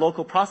they have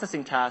local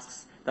processing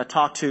tasks that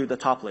talk to the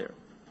top layer.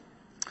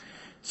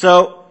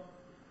 So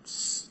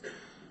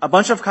a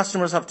bunch of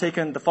customers have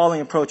taken the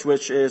following approach,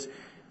 which is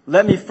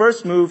let me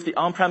first move the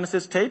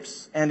on-premises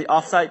tapes and the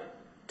off-site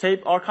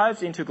tape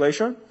archives into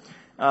Glacier.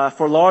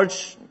 For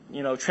large,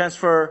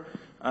 transfer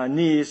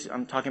needs,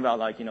 I'm talking about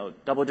like,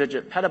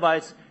 double-digit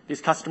petabytes,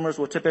 these customers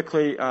will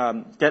typically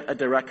get a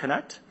direct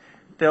connect.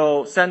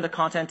 They'll send the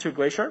content to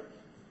Glacier,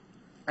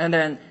 and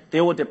then they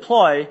will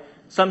deploy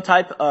some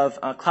type of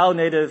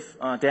cloud-native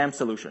DAM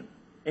solution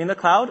in the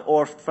cloud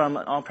or from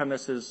an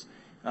on-premises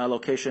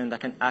location that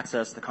can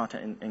access the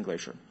content in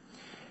Glacier.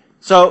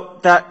 So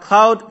that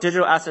cloud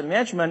digital asset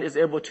management is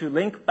able to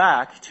link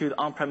back to the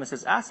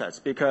on-premises assets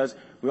because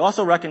we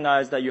also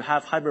recognize that you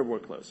have hybrid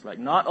workloads. Like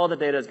not all the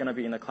data is going to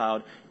be in the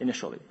cloud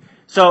initially.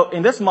 So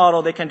in this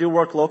model, they can do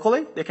work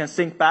locally. They can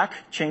sync back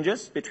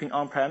changes between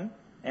on-prem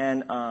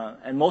and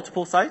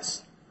multiple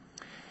sites.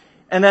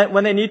 And then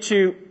when they need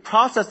to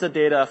process the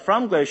data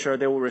from Glacier,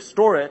 they will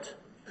restore it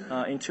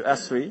into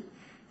S3.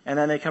 And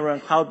then they can run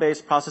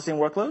cloud-based processing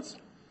workloads.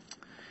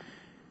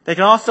 They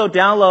can also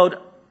download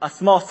a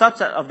small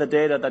subset of the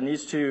data that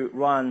needs to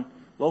run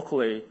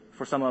locally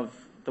for some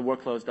of the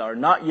workloads that are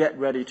not yet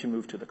ready to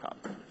move to the cloud.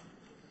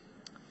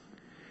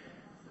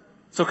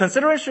 So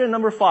consideration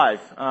number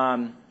 5.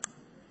 I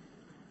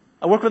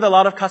work with a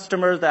lot of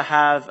customers that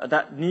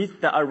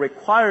are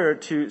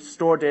required to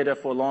store data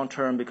for long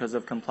term because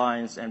of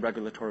compliance and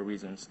regulatory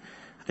reasons.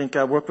 I think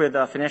I work with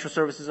financial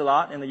services a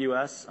lot in the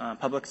U.S.,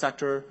 public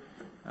sector,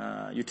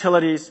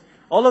 utilities.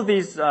 All of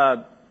these,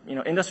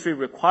 industry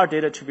require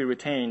data to be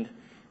retained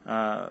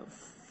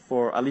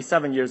for at least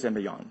 7 years and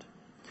beyond.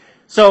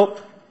 So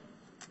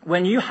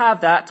when you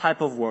have that type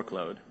of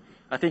workload,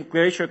 I think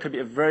Glacier could be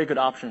a very good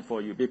option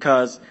for you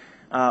because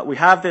we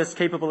have this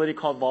capability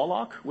called Vault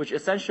Lock, which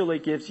essentially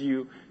gives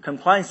you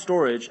compliant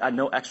storage at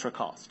no extra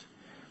cost.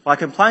 By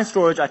compliant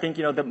storage, I think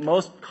the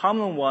most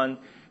common one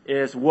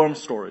is worm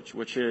storage,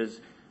 which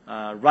is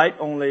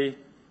write-only,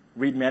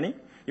 read-many.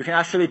 You can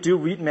actually do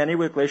read-many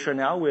with Glacier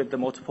now with the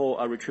multiple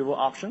retrieval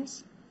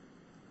options.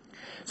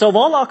 So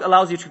Vault Lock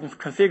allows you to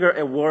configure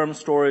a worm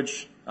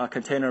storage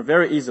container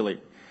very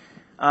easily.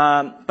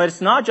 But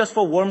it's not just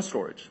for worm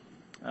storage.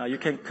 You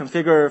can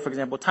configure, for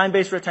example,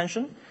 time-based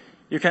retention.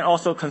 You can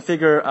also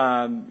configure,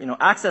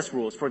 access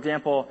rules. For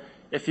example,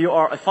 if you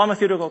are a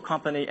pharmaceutical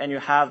company and you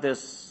have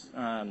this,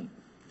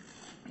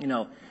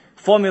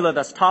 formula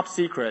that's top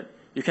secret,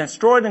 you can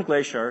store it in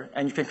Glacier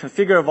and you can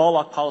configure a Vault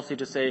Lock policy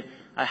to say,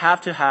 I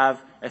have to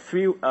have a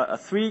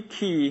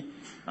three-key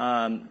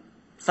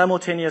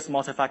simultaneous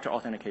multi-factor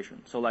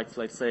authentication. So let's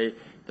say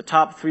the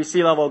top 3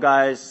 C-level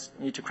guys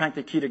need to crank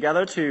the key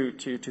together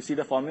to see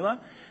the formula.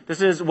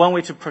 This is one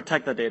way to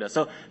protect the data.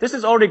 So this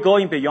is already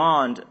going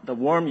beyond the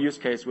worm use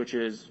case, which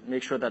is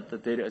make sure that the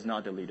data is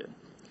not deleted.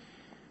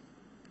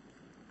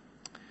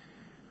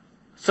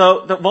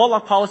 So the Vault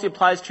Lock policy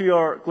applies to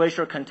your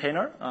Glacier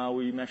container.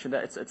 We mentioned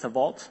that it's a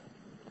vault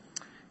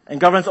and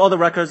governs all the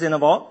records in a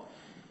vault.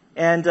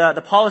 And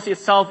the policy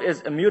itself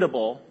is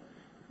immutable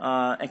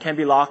and can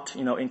be locked,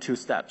 in 2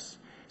 steps.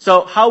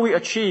 So how we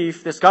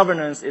achieve this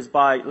governance is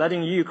by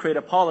letting you create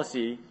a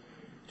policy,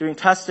 doing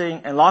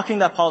testing, and locking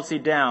that policy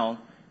down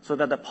so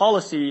that the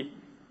policy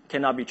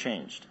cannot be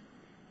changed.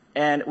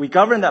 And we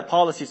govern that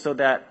policy so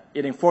that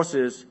it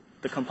enforces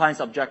the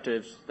compliance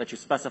objectives that you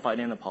specified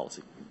in the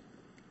policy.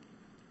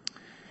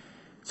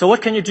 So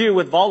what can you do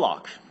with Vault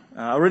Lock?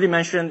 I already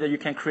mentioned that you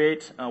can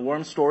create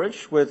worm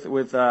storage with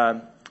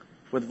Vault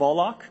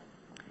Lock.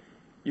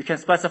 You can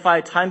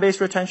specify time-based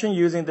retention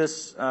using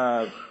this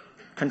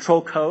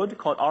control code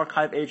called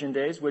archive agent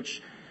days,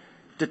 which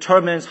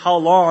determines how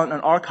long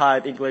an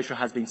archive in Glacier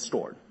has been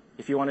stored.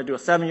 If you want to do a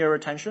 7-year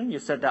retention, you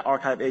set that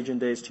archive agent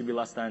days to be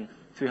less than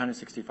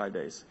 365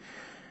 days.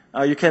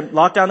 You can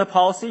lock down the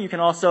policy. You can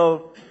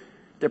also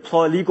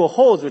deploy legal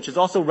holds, which is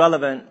also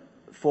relevant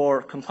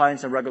for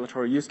compliance and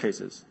regulatory use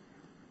cases.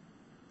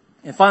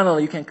 And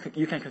finally, you can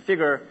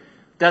configure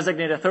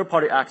designated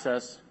third-party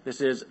access.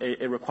 This is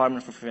a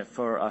requirement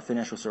for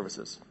financial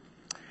services.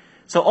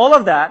 So all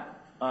of that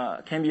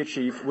can be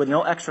achieved with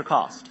no extra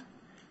cost.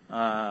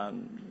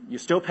 You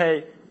still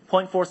pay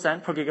 0.4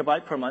 cents per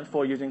gigabyte per month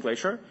for using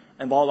Glacier,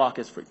 and Vault Lock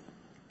is free.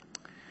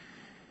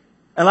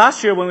 And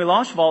last year, when we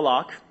launched Vault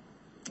Lock,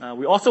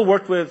 we also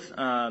worked with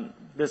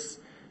this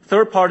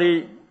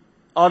third-party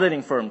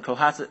auditing firm,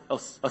 Cohasset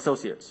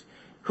Associates,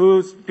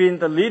 who's been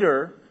the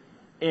leader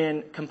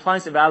in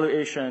compliance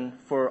evaluation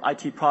for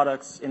IT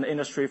products in the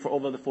industry for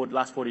over the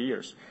last 40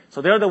 years.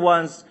 So they're the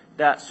ones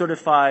that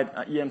certified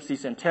EMC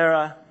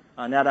Centera,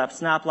 NetApp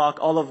SnapLock,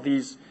 all of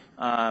these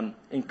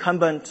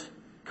incumbent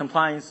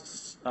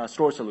compliance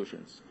storage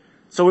solutions.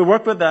 So we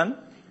worked with them,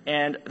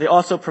 and they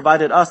also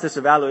provided us this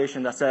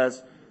evaluation that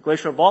says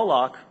Glacier Vault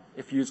Lock,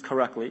 if used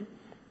correctly,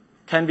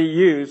 can be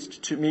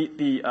used to meet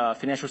the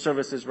financial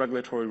services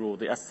regulatory rule,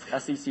 the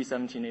SEC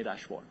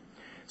 17A-4.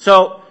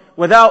 So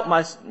without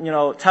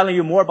telling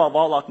you more about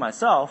Vault Lock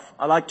myself,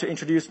 I'd like to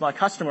introduce my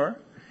customer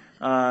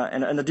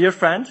and a dear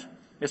friend,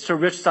 Mr.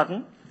 Rich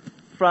Sutton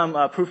from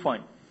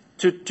Proofpoint,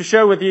 to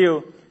share with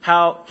you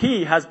how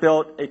he has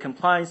built a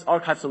compliance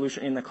archive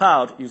solution in the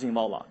cloud using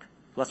Vault Lock.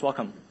 Let's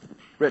welcome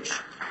Rich.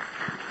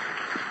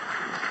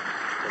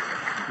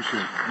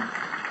 Appreciate it.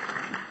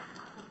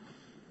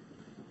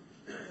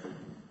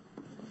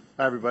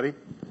 Hi, everybody.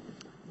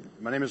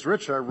 My name is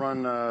Rich. I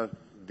run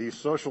the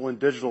social and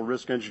digital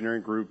risk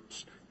engineering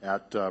groups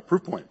at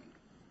Proofpoint.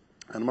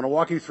 And I'm going to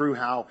walk you through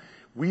how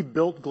we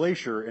built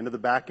Glacier into the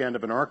back end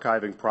of an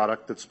archiving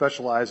product that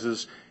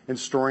specializes in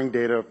storing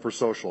data for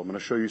social. I'm going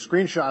to show you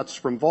screenshots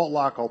from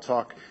VaultLock. I'll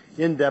talk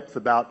in depth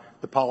about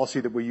the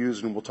policy that we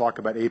use, and we'll talk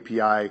about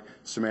API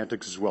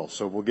semantics as well.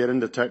 So we'll get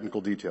into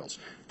technical details.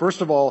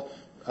 First of all,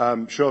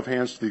 show of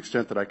hands to the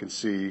extent that I can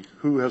see,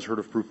 who has heard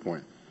of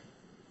Proofpoint?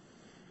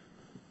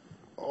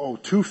 Oh,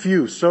 too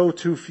few, so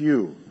too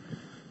few.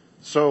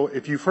 So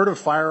if you've heard of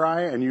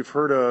FireEye and you've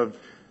heard of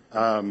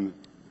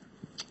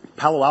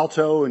Palo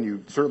Alto and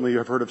you certainly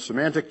have heard of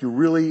Symantec, you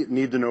really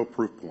need to know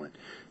Proofpoint.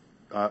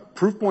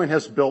 Proofpoint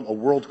has built a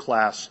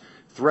world-class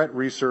threat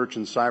research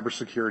and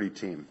cybersecurity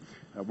team.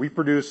 We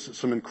produce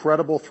some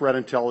incredible threat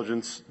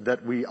intelligence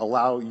that we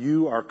allow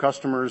you, our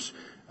customers,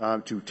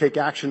 to take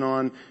action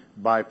on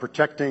by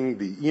protecting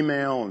the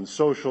email and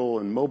social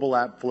and mobile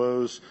app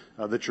flows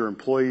that your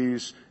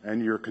employees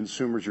and your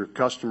consumers, your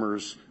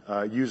customers,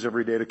 use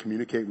every day to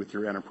communicate with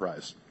your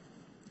enterprise.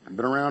 I've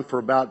been around for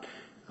about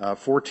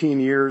 14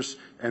 years,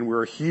 and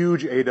we're a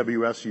huge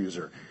AWS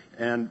user.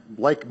 And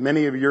like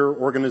many of your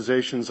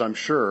organizations, I'm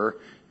sure,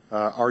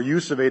 our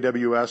use of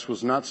AWS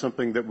was not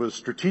something that was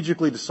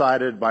strategically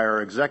decided by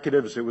our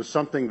executives. It was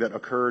something that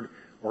occurred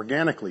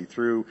organically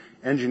through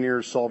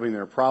engineers solving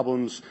their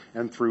problems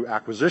and through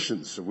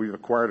acquisitions. So we've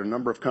acquired a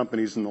number of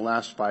companies in the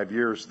last 5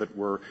 years that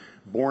were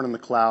born in the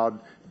cloud,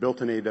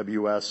 built in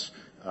AWS.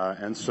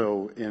 And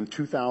so in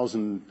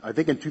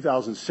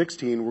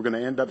 2016, we're going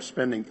to end up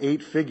spending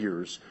 8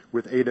 figures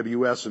with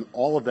AWS, and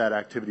all of that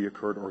activity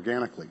occurred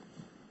organically.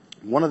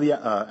 One of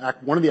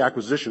the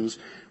acquisitions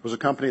was a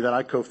company that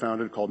I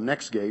co-founded called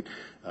NextGate,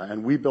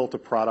 and we built a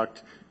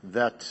product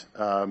that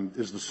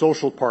is the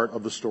social part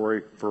of the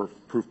story for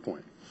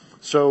Proofpoint.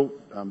 So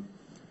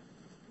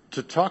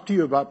to talk to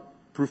you about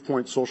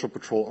Proofpoint Social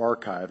Patrol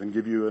Archive and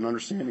give you an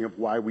understanding of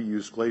why we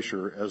use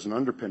Glacier as an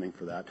underpinning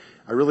for that,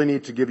 I really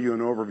need to give you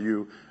an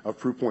overview of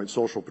Proofpoint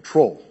Social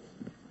Patrol.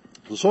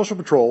 So Social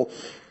Patrol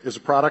is a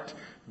product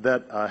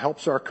that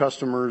helps our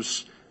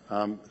customers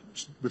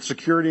with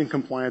security and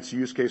compliance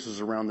use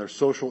cases around their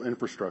social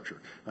infrastructure.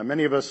 Now,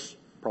 many of us,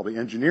 probably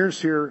engineers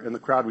here in the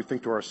crowd, we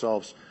think to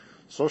ourselves,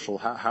 social,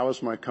 how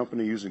is my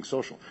company using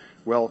social?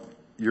 Well,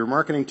 your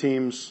marketing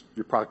teams,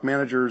 your product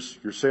managers,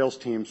 your sales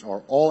teams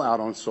are all out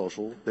on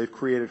social. They've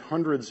created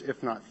hundreds,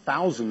 if not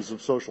thousands,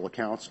 of social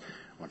accounts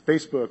on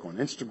Facebook, on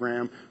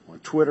Instagram, on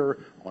Twitter,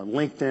 on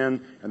LinkedIn,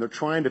 and they're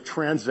trying to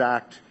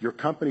transact your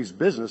company's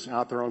business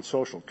out there on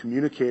social,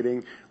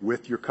 communicating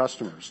with your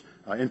customers.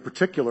 In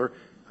particular,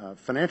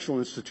 financial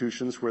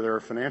institutions where there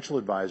are financial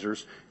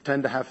advisors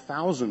tend to have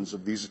thousands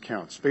of these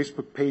accounts,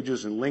 Facebook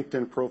pages and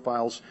LinkedIn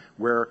profiles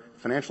where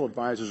financial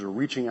advisors are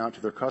reaching out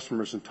to their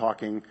customers and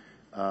talking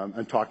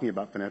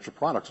about financial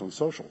products on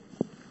social.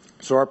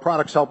 So our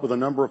products help with a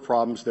number of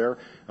problems there.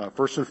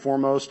 First and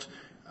foremost,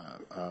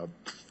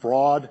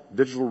 fraud,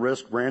 digital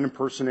risk, brand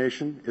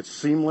impersonation. It's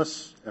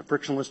seamless and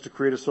frictionless to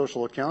create a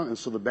social account, and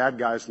so the bad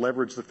guys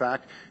leverage the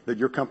fact that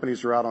your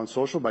companies are out on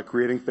social by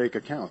creating fake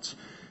accounts.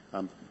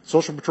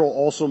 Social Patrol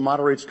also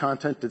moderates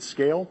content at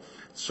scale.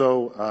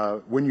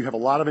 So when you have a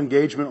lot of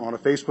engagement on a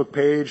Facebook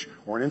page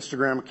or an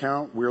Instagram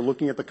account, we're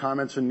looking at the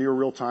comments in near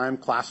real time,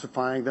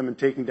 classifying them and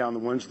taking down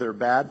the ones that are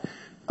bad.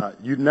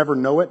 You'd never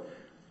know it.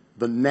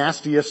 The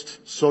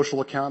nastiest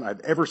social account I've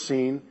ever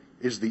seen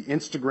is the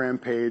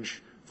Instagram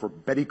page for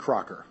Betty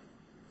Crocker.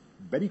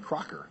 Betty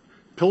Crocker,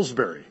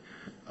 Pillsbury.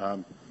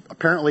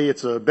 Apparently,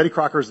 Betty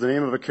Crocker is the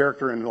name of a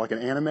character in like an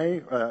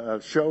anime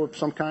show of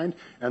some kind,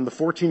 and the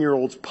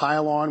 14-year-olds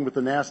pile on with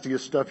the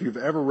nastiest stuff you've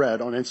ever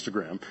read on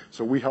Instagram.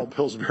 So we help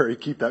Pillsbury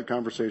keep that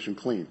conversation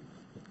clean.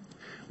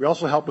 We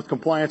also help with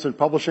compliance and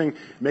publishing,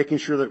 making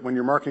sure that when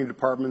your marketing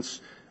departments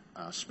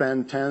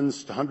spend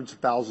tens to hundreds of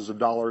thousands of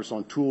dollars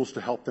on tools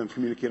to help them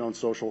communicate on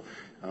social,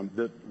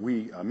 that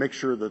we make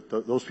sure that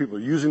those people are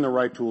using the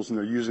right tools and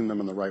they're using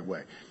them in the right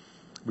way.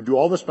 We do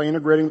all this by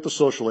integrating with the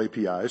social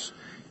APIs.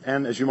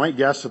 And as you might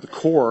guess, at the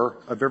core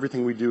of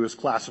everything we do is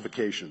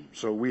classification.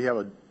 So we have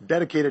a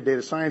dedicated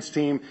data science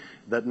team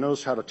that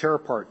knows how to tear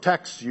apart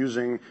text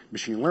using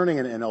machine learning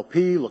and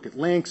NLP, look at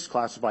links,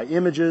 classify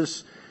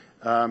images,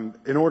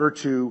 in order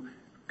to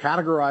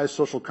categorize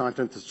social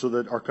content so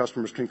that our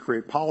customers can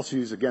create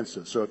policies against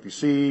it. So if you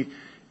see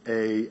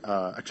a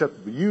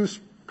acceptable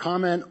use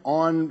comment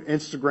on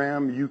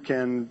Instagram, you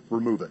can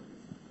remove it.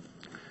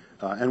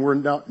 And we're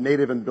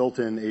native and built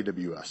in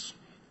AWS.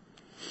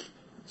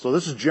 So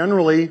this is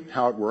generally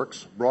how it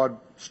works, broad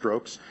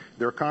strokes.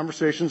 There are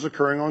conversations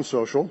occurring on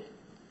social.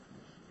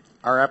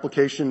 Our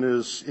application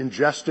is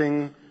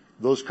ingesting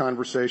those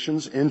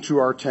conversations into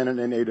our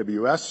tenant in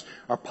AWS.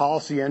 Our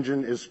policy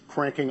engine is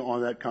cranking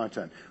on that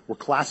content. We're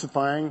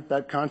classifying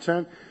that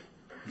content,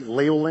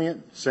 labeling it,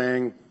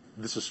 saying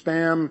this is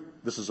spam,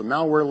 this is a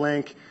malware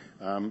link,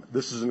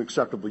 this is an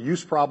acceptable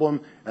use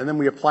problem, and then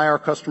we apply our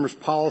customer's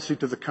policy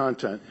to the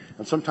content.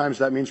 And sometimes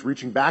that means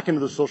reaching back into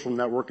the social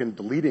network and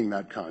deleting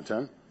that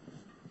content.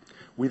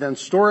 We then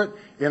store it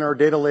in our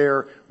data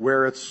layer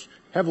where it's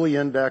heavily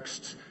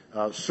indexed,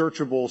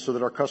 searchable, so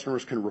that our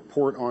customers can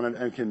report on it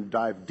and can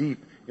dive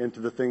deep into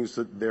the things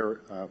that their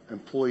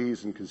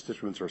employees and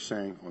constituents are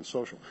saying on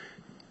social.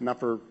 Now,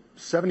 for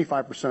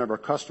 75% of our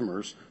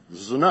customers, this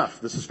is enough.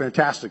 This is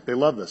fantastic. They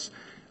love this,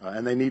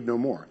 and they need no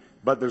more.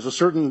 But there's a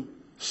certain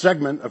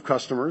segment of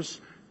customers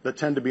that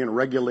tend to be in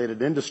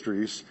regulated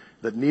industries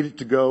that need it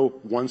to go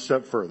one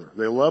step further.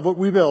 They love what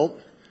we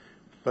built,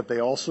 but they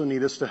also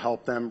need us to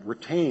help them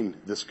retain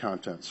this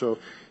content. So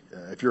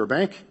if you're a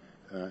bank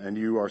and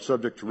you are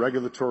subject to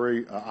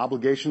regulatory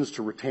obligations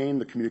to retain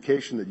the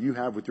communication that you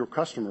have with your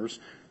customers,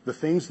 the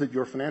things that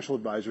your financial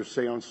advisors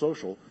say on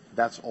social,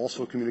 that's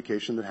also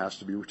communication that has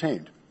to be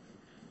retained.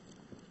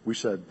 We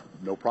said,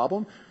 no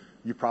problem.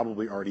 You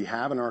probably already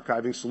have an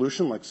archiving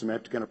solution like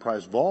Symantec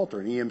Enterprise Vault or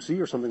an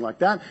EMC or something like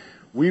that.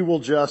 We will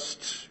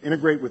just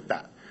integrate with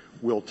that.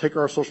 We'll take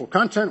our social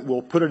content,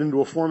 we'll put it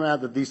into a format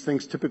that these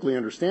things typically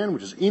understand,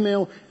 which is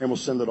email, and we'll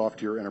send it off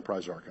to your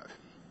enterprise archive.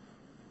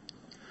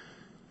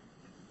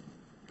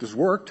 This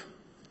worked,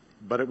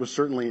 but it was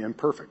certainly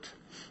imperfect.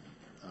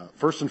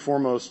 First and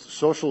foremost,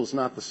 social is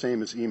not the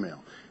same as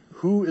email.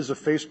 Who is a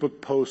Facebook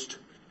post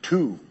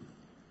to?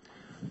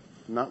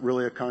 Not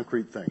really a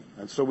concrete thing.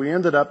 And so we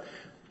ended up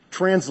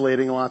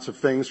translating lots of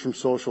things from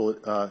social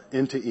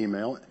into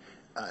email,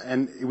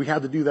 and we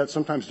had to do that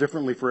sometimes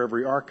differently for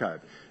every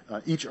archive.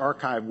 Each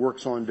archive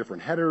works on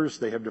different headers.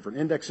 They have different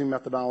indexing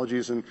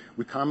methodologies, and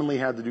we commonly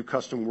had to do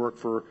custom work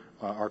for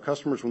our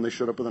customers when they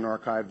showed up with an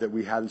archive that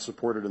we hadn't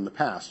supported in the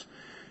past.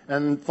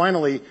 And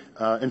finally,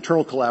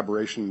 internal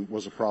collaboration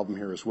was a problem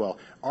here as well.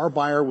 Our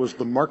buyer was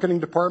the marketing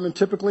department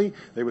typically.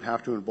 They would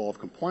have to involve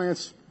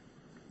compliance.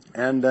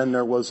 And then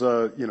there was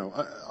a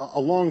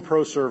long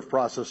pro-serve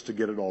process to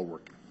get it all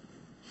working.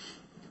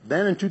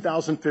 Then in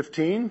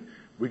 2015,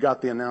 we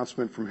got the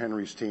announcement from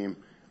Henry's team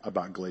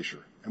about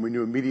Glacier, and we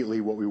knew immediately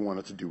what we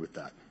wanted to do with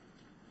that.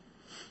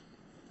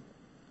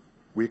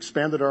 We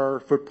expanded our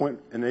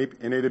footprint in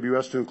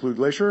AWS to include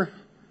Glacier,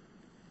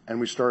 and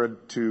we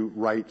started to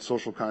write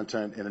social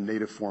content in a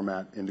native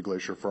format into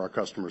Glacier for our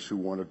customers who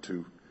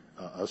wanted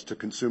us to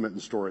consume it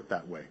and store it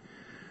that way.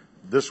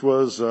 This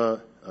was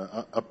a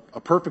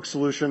perfect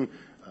solution.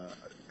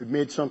 It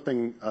made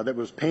something that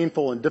was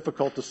painful and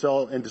difficult to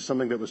sell into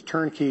something that was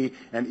turnkey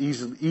and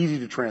easy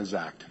to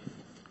transact.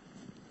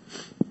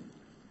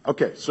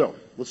 Okay, so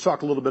let's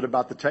talk a little bit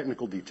about the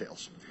technical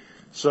details.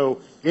 So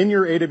in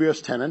your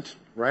AWS tenant,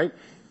 right,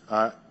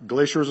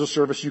 Glacier is a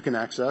service you can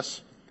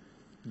access.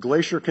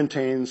 Glacier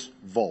contains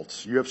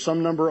vaults. You have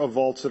some number of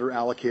vaults that are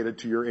allocated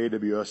to your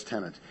AWS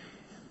tenant.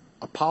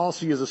 A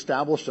policy is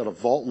established at a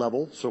vault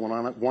level. So when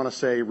I want to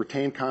say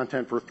retain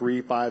content for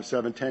 3, 5,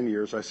 7, 10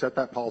 years, I set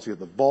that policy at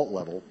the vault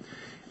level.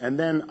 And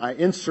then I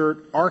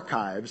insert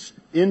archives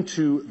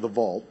into the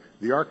vault.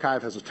 The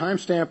archive has a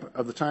timestamp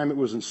of the time it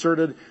was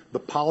inserted. The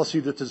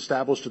policy that's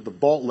established at the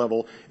vault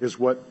level is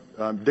what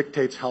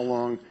dictates how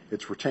long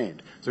it's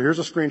retained. So here's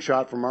a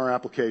screenshot from our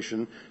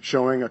application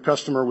showing a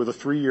customer with a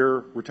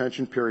 3-year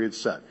retention period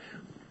set.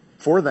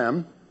 For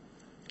them,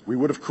 we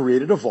would have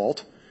created a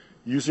vault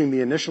using the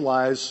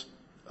initialize.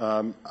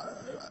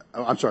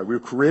 We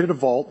created a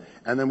vault,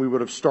 and then we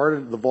would have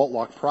started the vault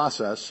lock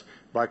process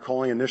by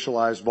calling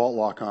initialize vault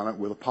lock on it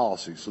with a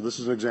policy. So this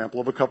is an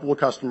example of a couple of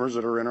customers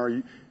that are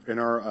in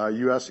our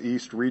U.S.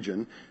 East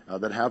region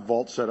that have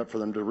vaults set up for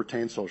them to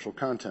retain social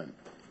content.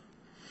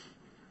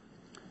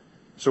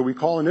 So we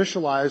call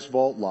initialize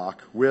vault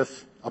lock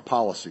with a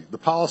policy. The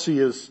policy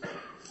is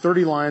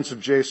 30 lines of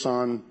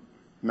JSON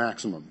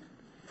maximum.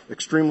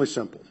 Extremely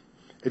simple.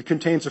 It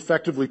contains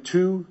effectively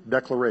 2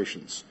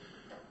 declarations.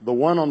 The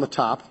one on the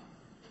top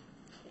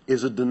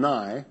is a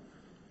deny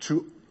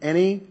to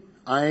any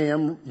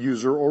IAM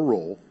user or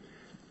role,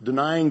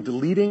 denying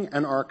deleting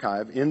an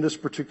archive in this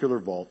particular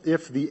vault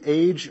if the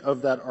age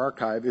of that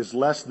archive is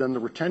less than the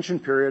retention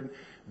period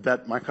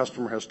that my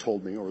customer has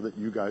told me or that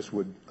you guys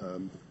would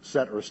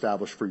set or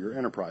establish for your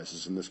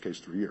enterprises, in this case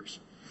 3 years.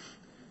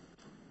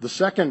 The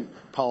second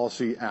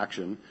policy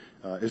action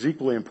is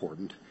equally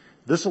important.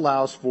 This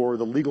allows for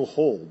the legal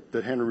hold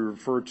that Henry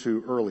referred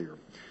to earlier.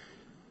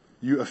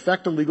 You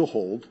effect a legal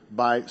hold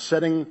by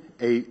setting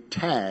a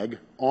tag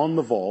on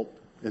the vault,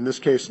 in this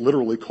case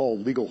literally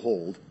called legal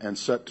hold, and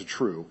set to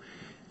true.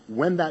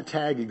 When that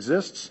tag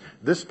exists,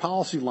 this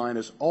policy line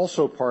is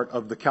also part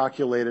of the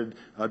calculated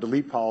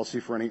delete policy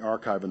for any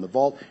archive in the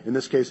vault, in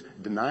this case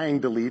denying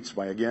deletes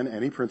by, again,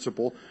 any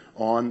principal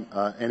on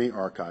any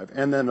archive,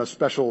 and then a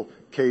special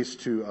case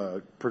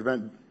to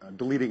prevent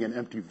deleting an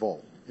empty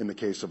vault in the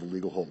case of a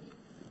legal hold.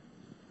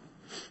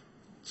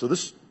 So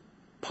this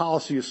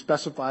policy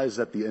specifies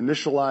at the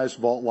initialize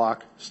vault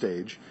lock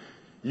stage.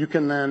 You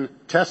can then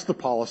test the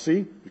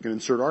policy. You can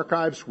insert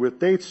archives with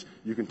dates.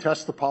 You can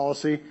test the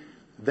policy.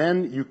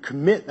 Then you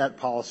commit that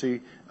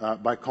policy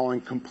by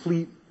calling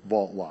complete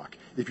vault lock.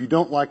 If you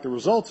don't like the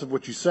results of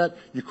what you set,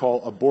 you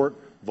call abort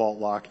vault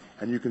lock,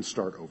 and you can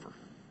start over.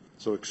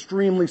 So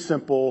extremely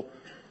simple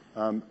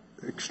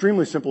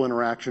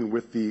interaction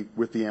with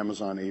the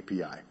Amazon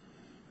API.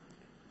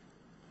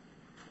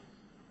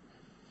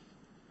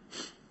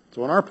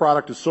 So in our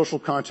product, as social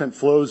content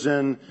flows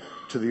in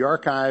to the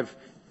archive,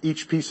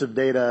 each piece of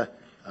data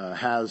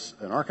has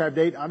an archive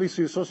date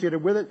obviously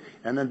associated with it,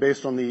 and then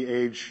based on the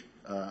age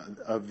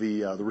of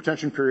the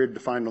retention period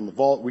defined on the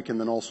vault, we can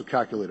then also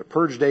calculate a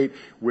purge date,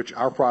 which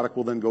our product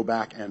will then go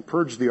back and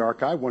purge the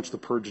archive once the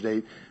purge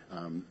date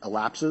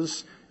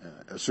elapses,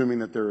 assuming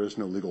that there is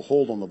no legal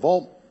hold on the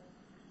vault.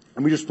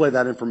 And we display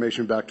that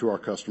information back to our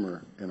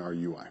customer in our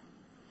UI.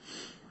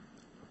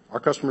 Our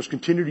customers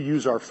continue to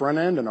use our front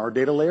end and our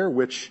data layer,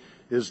 which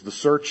is the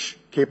search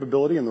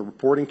capability and the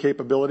reporting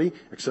capability,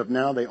 except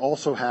now they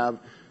also have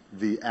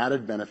the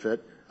added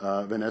benefit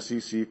of an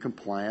SEC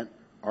compliant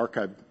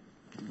archive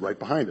right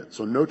behind it.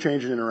 So no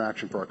change in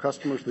interaction for our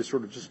customers. They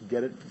sort of just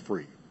get it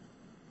free.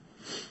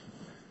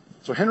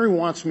 So Henry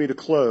wants me to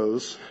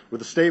close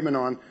with a statement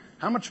on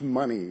how much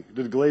money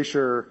did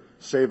Glacier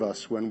save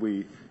us when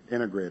we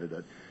integrated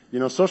it. You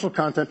know, social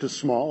content is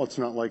small. It's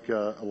not like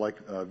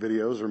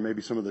videos or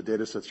maybe some of the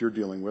data sets you're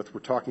dealing with.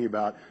 We're talking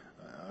about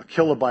a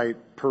kilobyte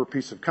per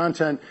piece of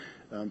content.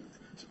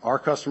 Our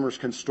customers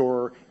can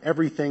store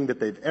everything that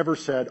they've ever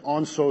said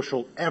on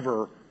social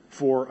ever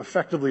for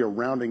effectively a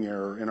rounding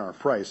error in our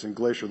price. In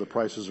Glacier, the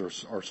prices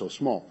are so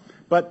small.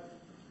 But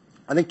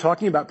I think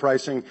talking about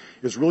pricing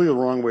is really the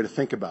wrong way to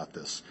think about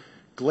this.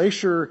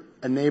 Glacier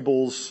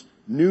enables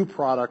new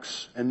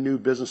products and new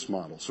business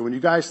models. So when you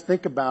guys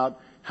think about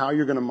how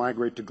you're going to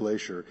migrate to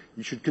Glacier,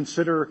 you should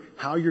consider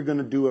how you're going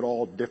to do it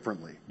all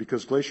differently,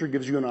 because Glacier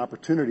gives you an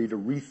opportunity to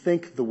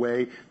rethink the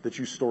way that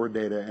you store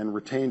data and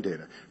retain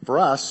data. For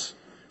us,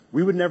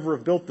 we would never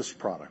have built this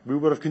product. We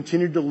would have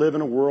continued to live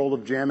in a world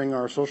of jamming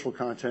our social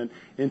content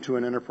into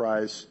an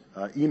enterprise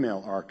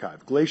email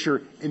archive.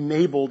 Glacier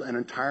enabled an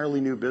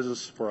entirely new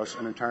business for us,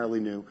 an entirely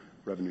new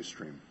revenue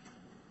stream.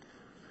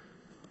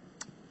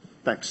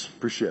 Thanks.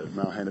 Appreciate it.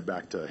 Now I'll hand it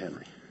back to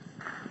Henry.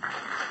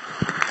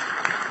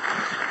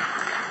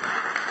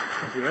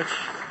 Thank you, Rich.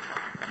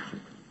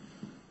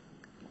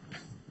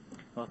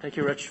 Well, thank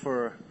you, Rich,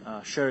 for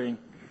sharing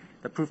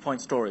the proof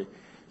point story.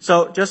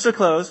 So just to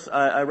close,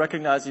 I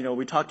recognize,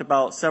 we talked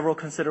about several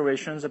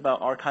considerations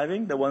about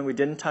archiving. The one we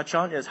didn't touch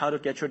on is how to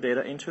get your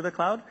data into the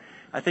cloud.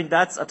 I think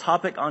that's a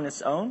topic on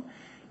its own.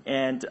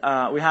 And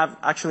we have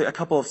actually a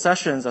couple of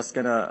sessions that's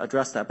going to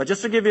address that. But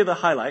just to give you the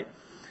highlight,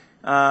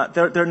 there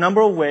are a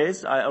number of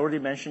ways. I already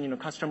mentioned,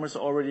 customers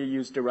already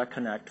use Direct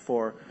Connect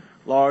for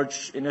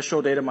large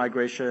initial data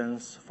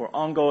migrations, for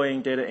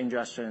ongoing data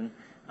ingestion,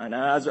 and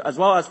as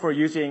well as for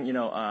using,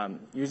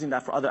 using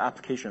that for other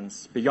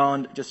applications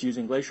beyond just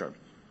using Glacier.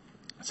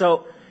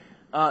 So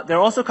there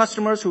are also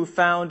customers who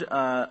found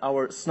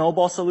our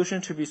Snowball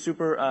solution to be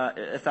super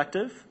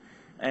effective.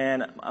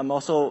 And I'm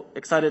also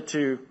excited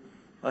to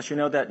let you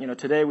know that,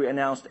 today we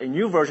announced a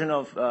new version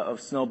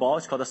of Snowball.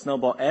 It's called the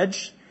Snowball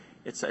Edge.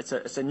 It's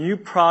a new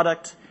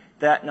product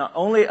that not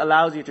only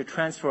allows you to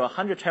transfer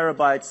 100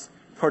 terabytes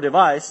per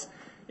device,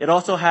 it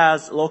also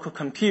has local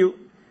compute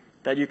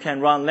that you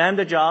can run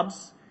Lambda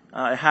jobs.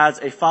 It has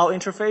a file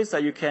interface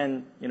that you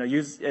can,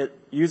 use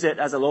it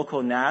as a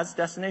local NAS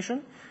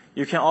destination.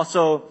 You can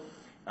also,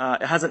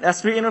 it has an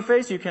S3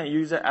 interface. You can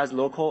use it as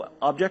local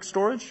object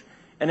storage.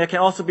 And it can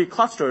also be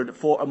clustered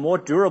for a more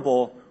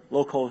durable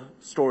local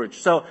storage.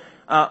 So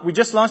we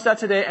just launched that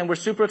today, and we're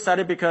super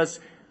excited because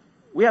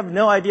we have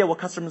no idea what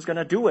customers are going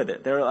to do with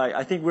it.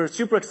 I think we're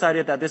super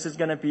excited that this is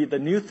going to be the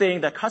new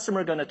thing that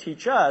customers are going to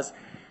teach us,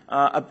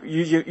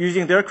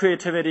 using their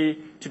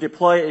creativity to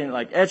deploy it in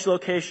edge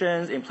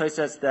locations, in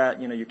places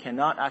that you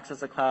cannot access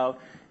the cloud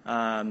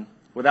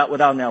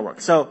without network.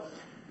 So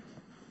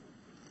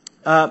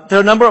there are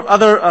a number of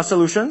other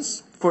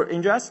solutions for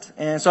ingest,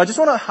 and so I just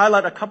want to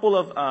highlight a couple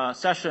of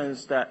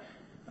sessions that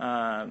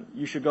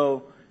you should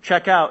go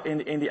check out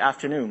in the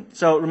afternoon.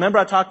 So remember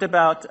I talked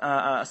about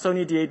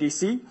Sony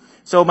DADC.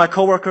 So my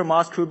coworker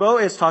Moz Kubo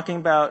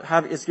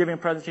is giving a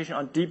presentation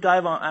on deep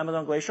dive on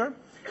Amazon Glacier.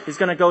 He's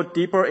going to go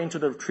deeper into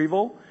the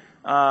retrieval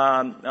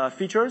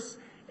features,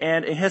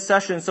 and in his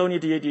session, Sony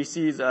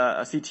DADC's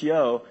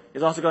CTO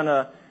is also going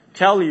to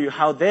tell you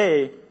how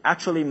they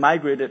actually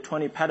migrated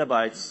 20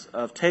 petabytes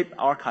of tape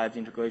archives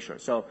into Glacier.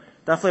 So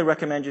definitely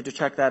recommend you to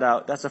check that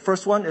out. That's the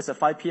first one. It's at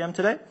 5 p.m.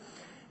 today.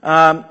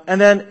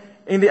 And then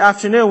in the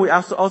afternoon, we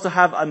also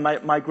have a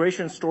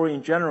migration story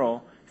in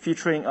general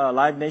featuring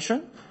Live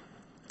Nation.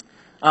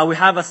 We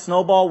have a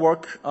Snowball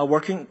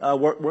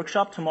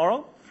workshop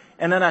tomorrow.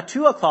 And then at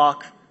 2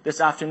 o'clock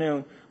this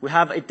afternoon, we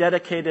have a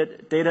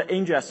dedicated data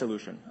ingest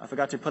solution. I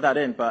forgot to put that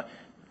in, but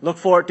look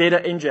for data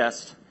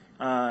ingest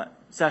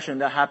session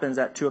that happens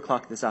at 2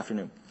 o'clock this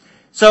afternoon.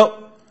 So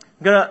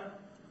I'm going to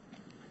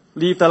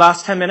leave the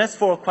last 10 minutes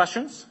for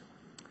questions.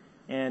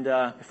 And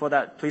before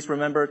that, please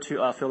remember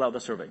to fill out the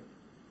survey.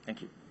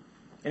 Thank you.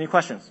 Any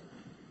questions?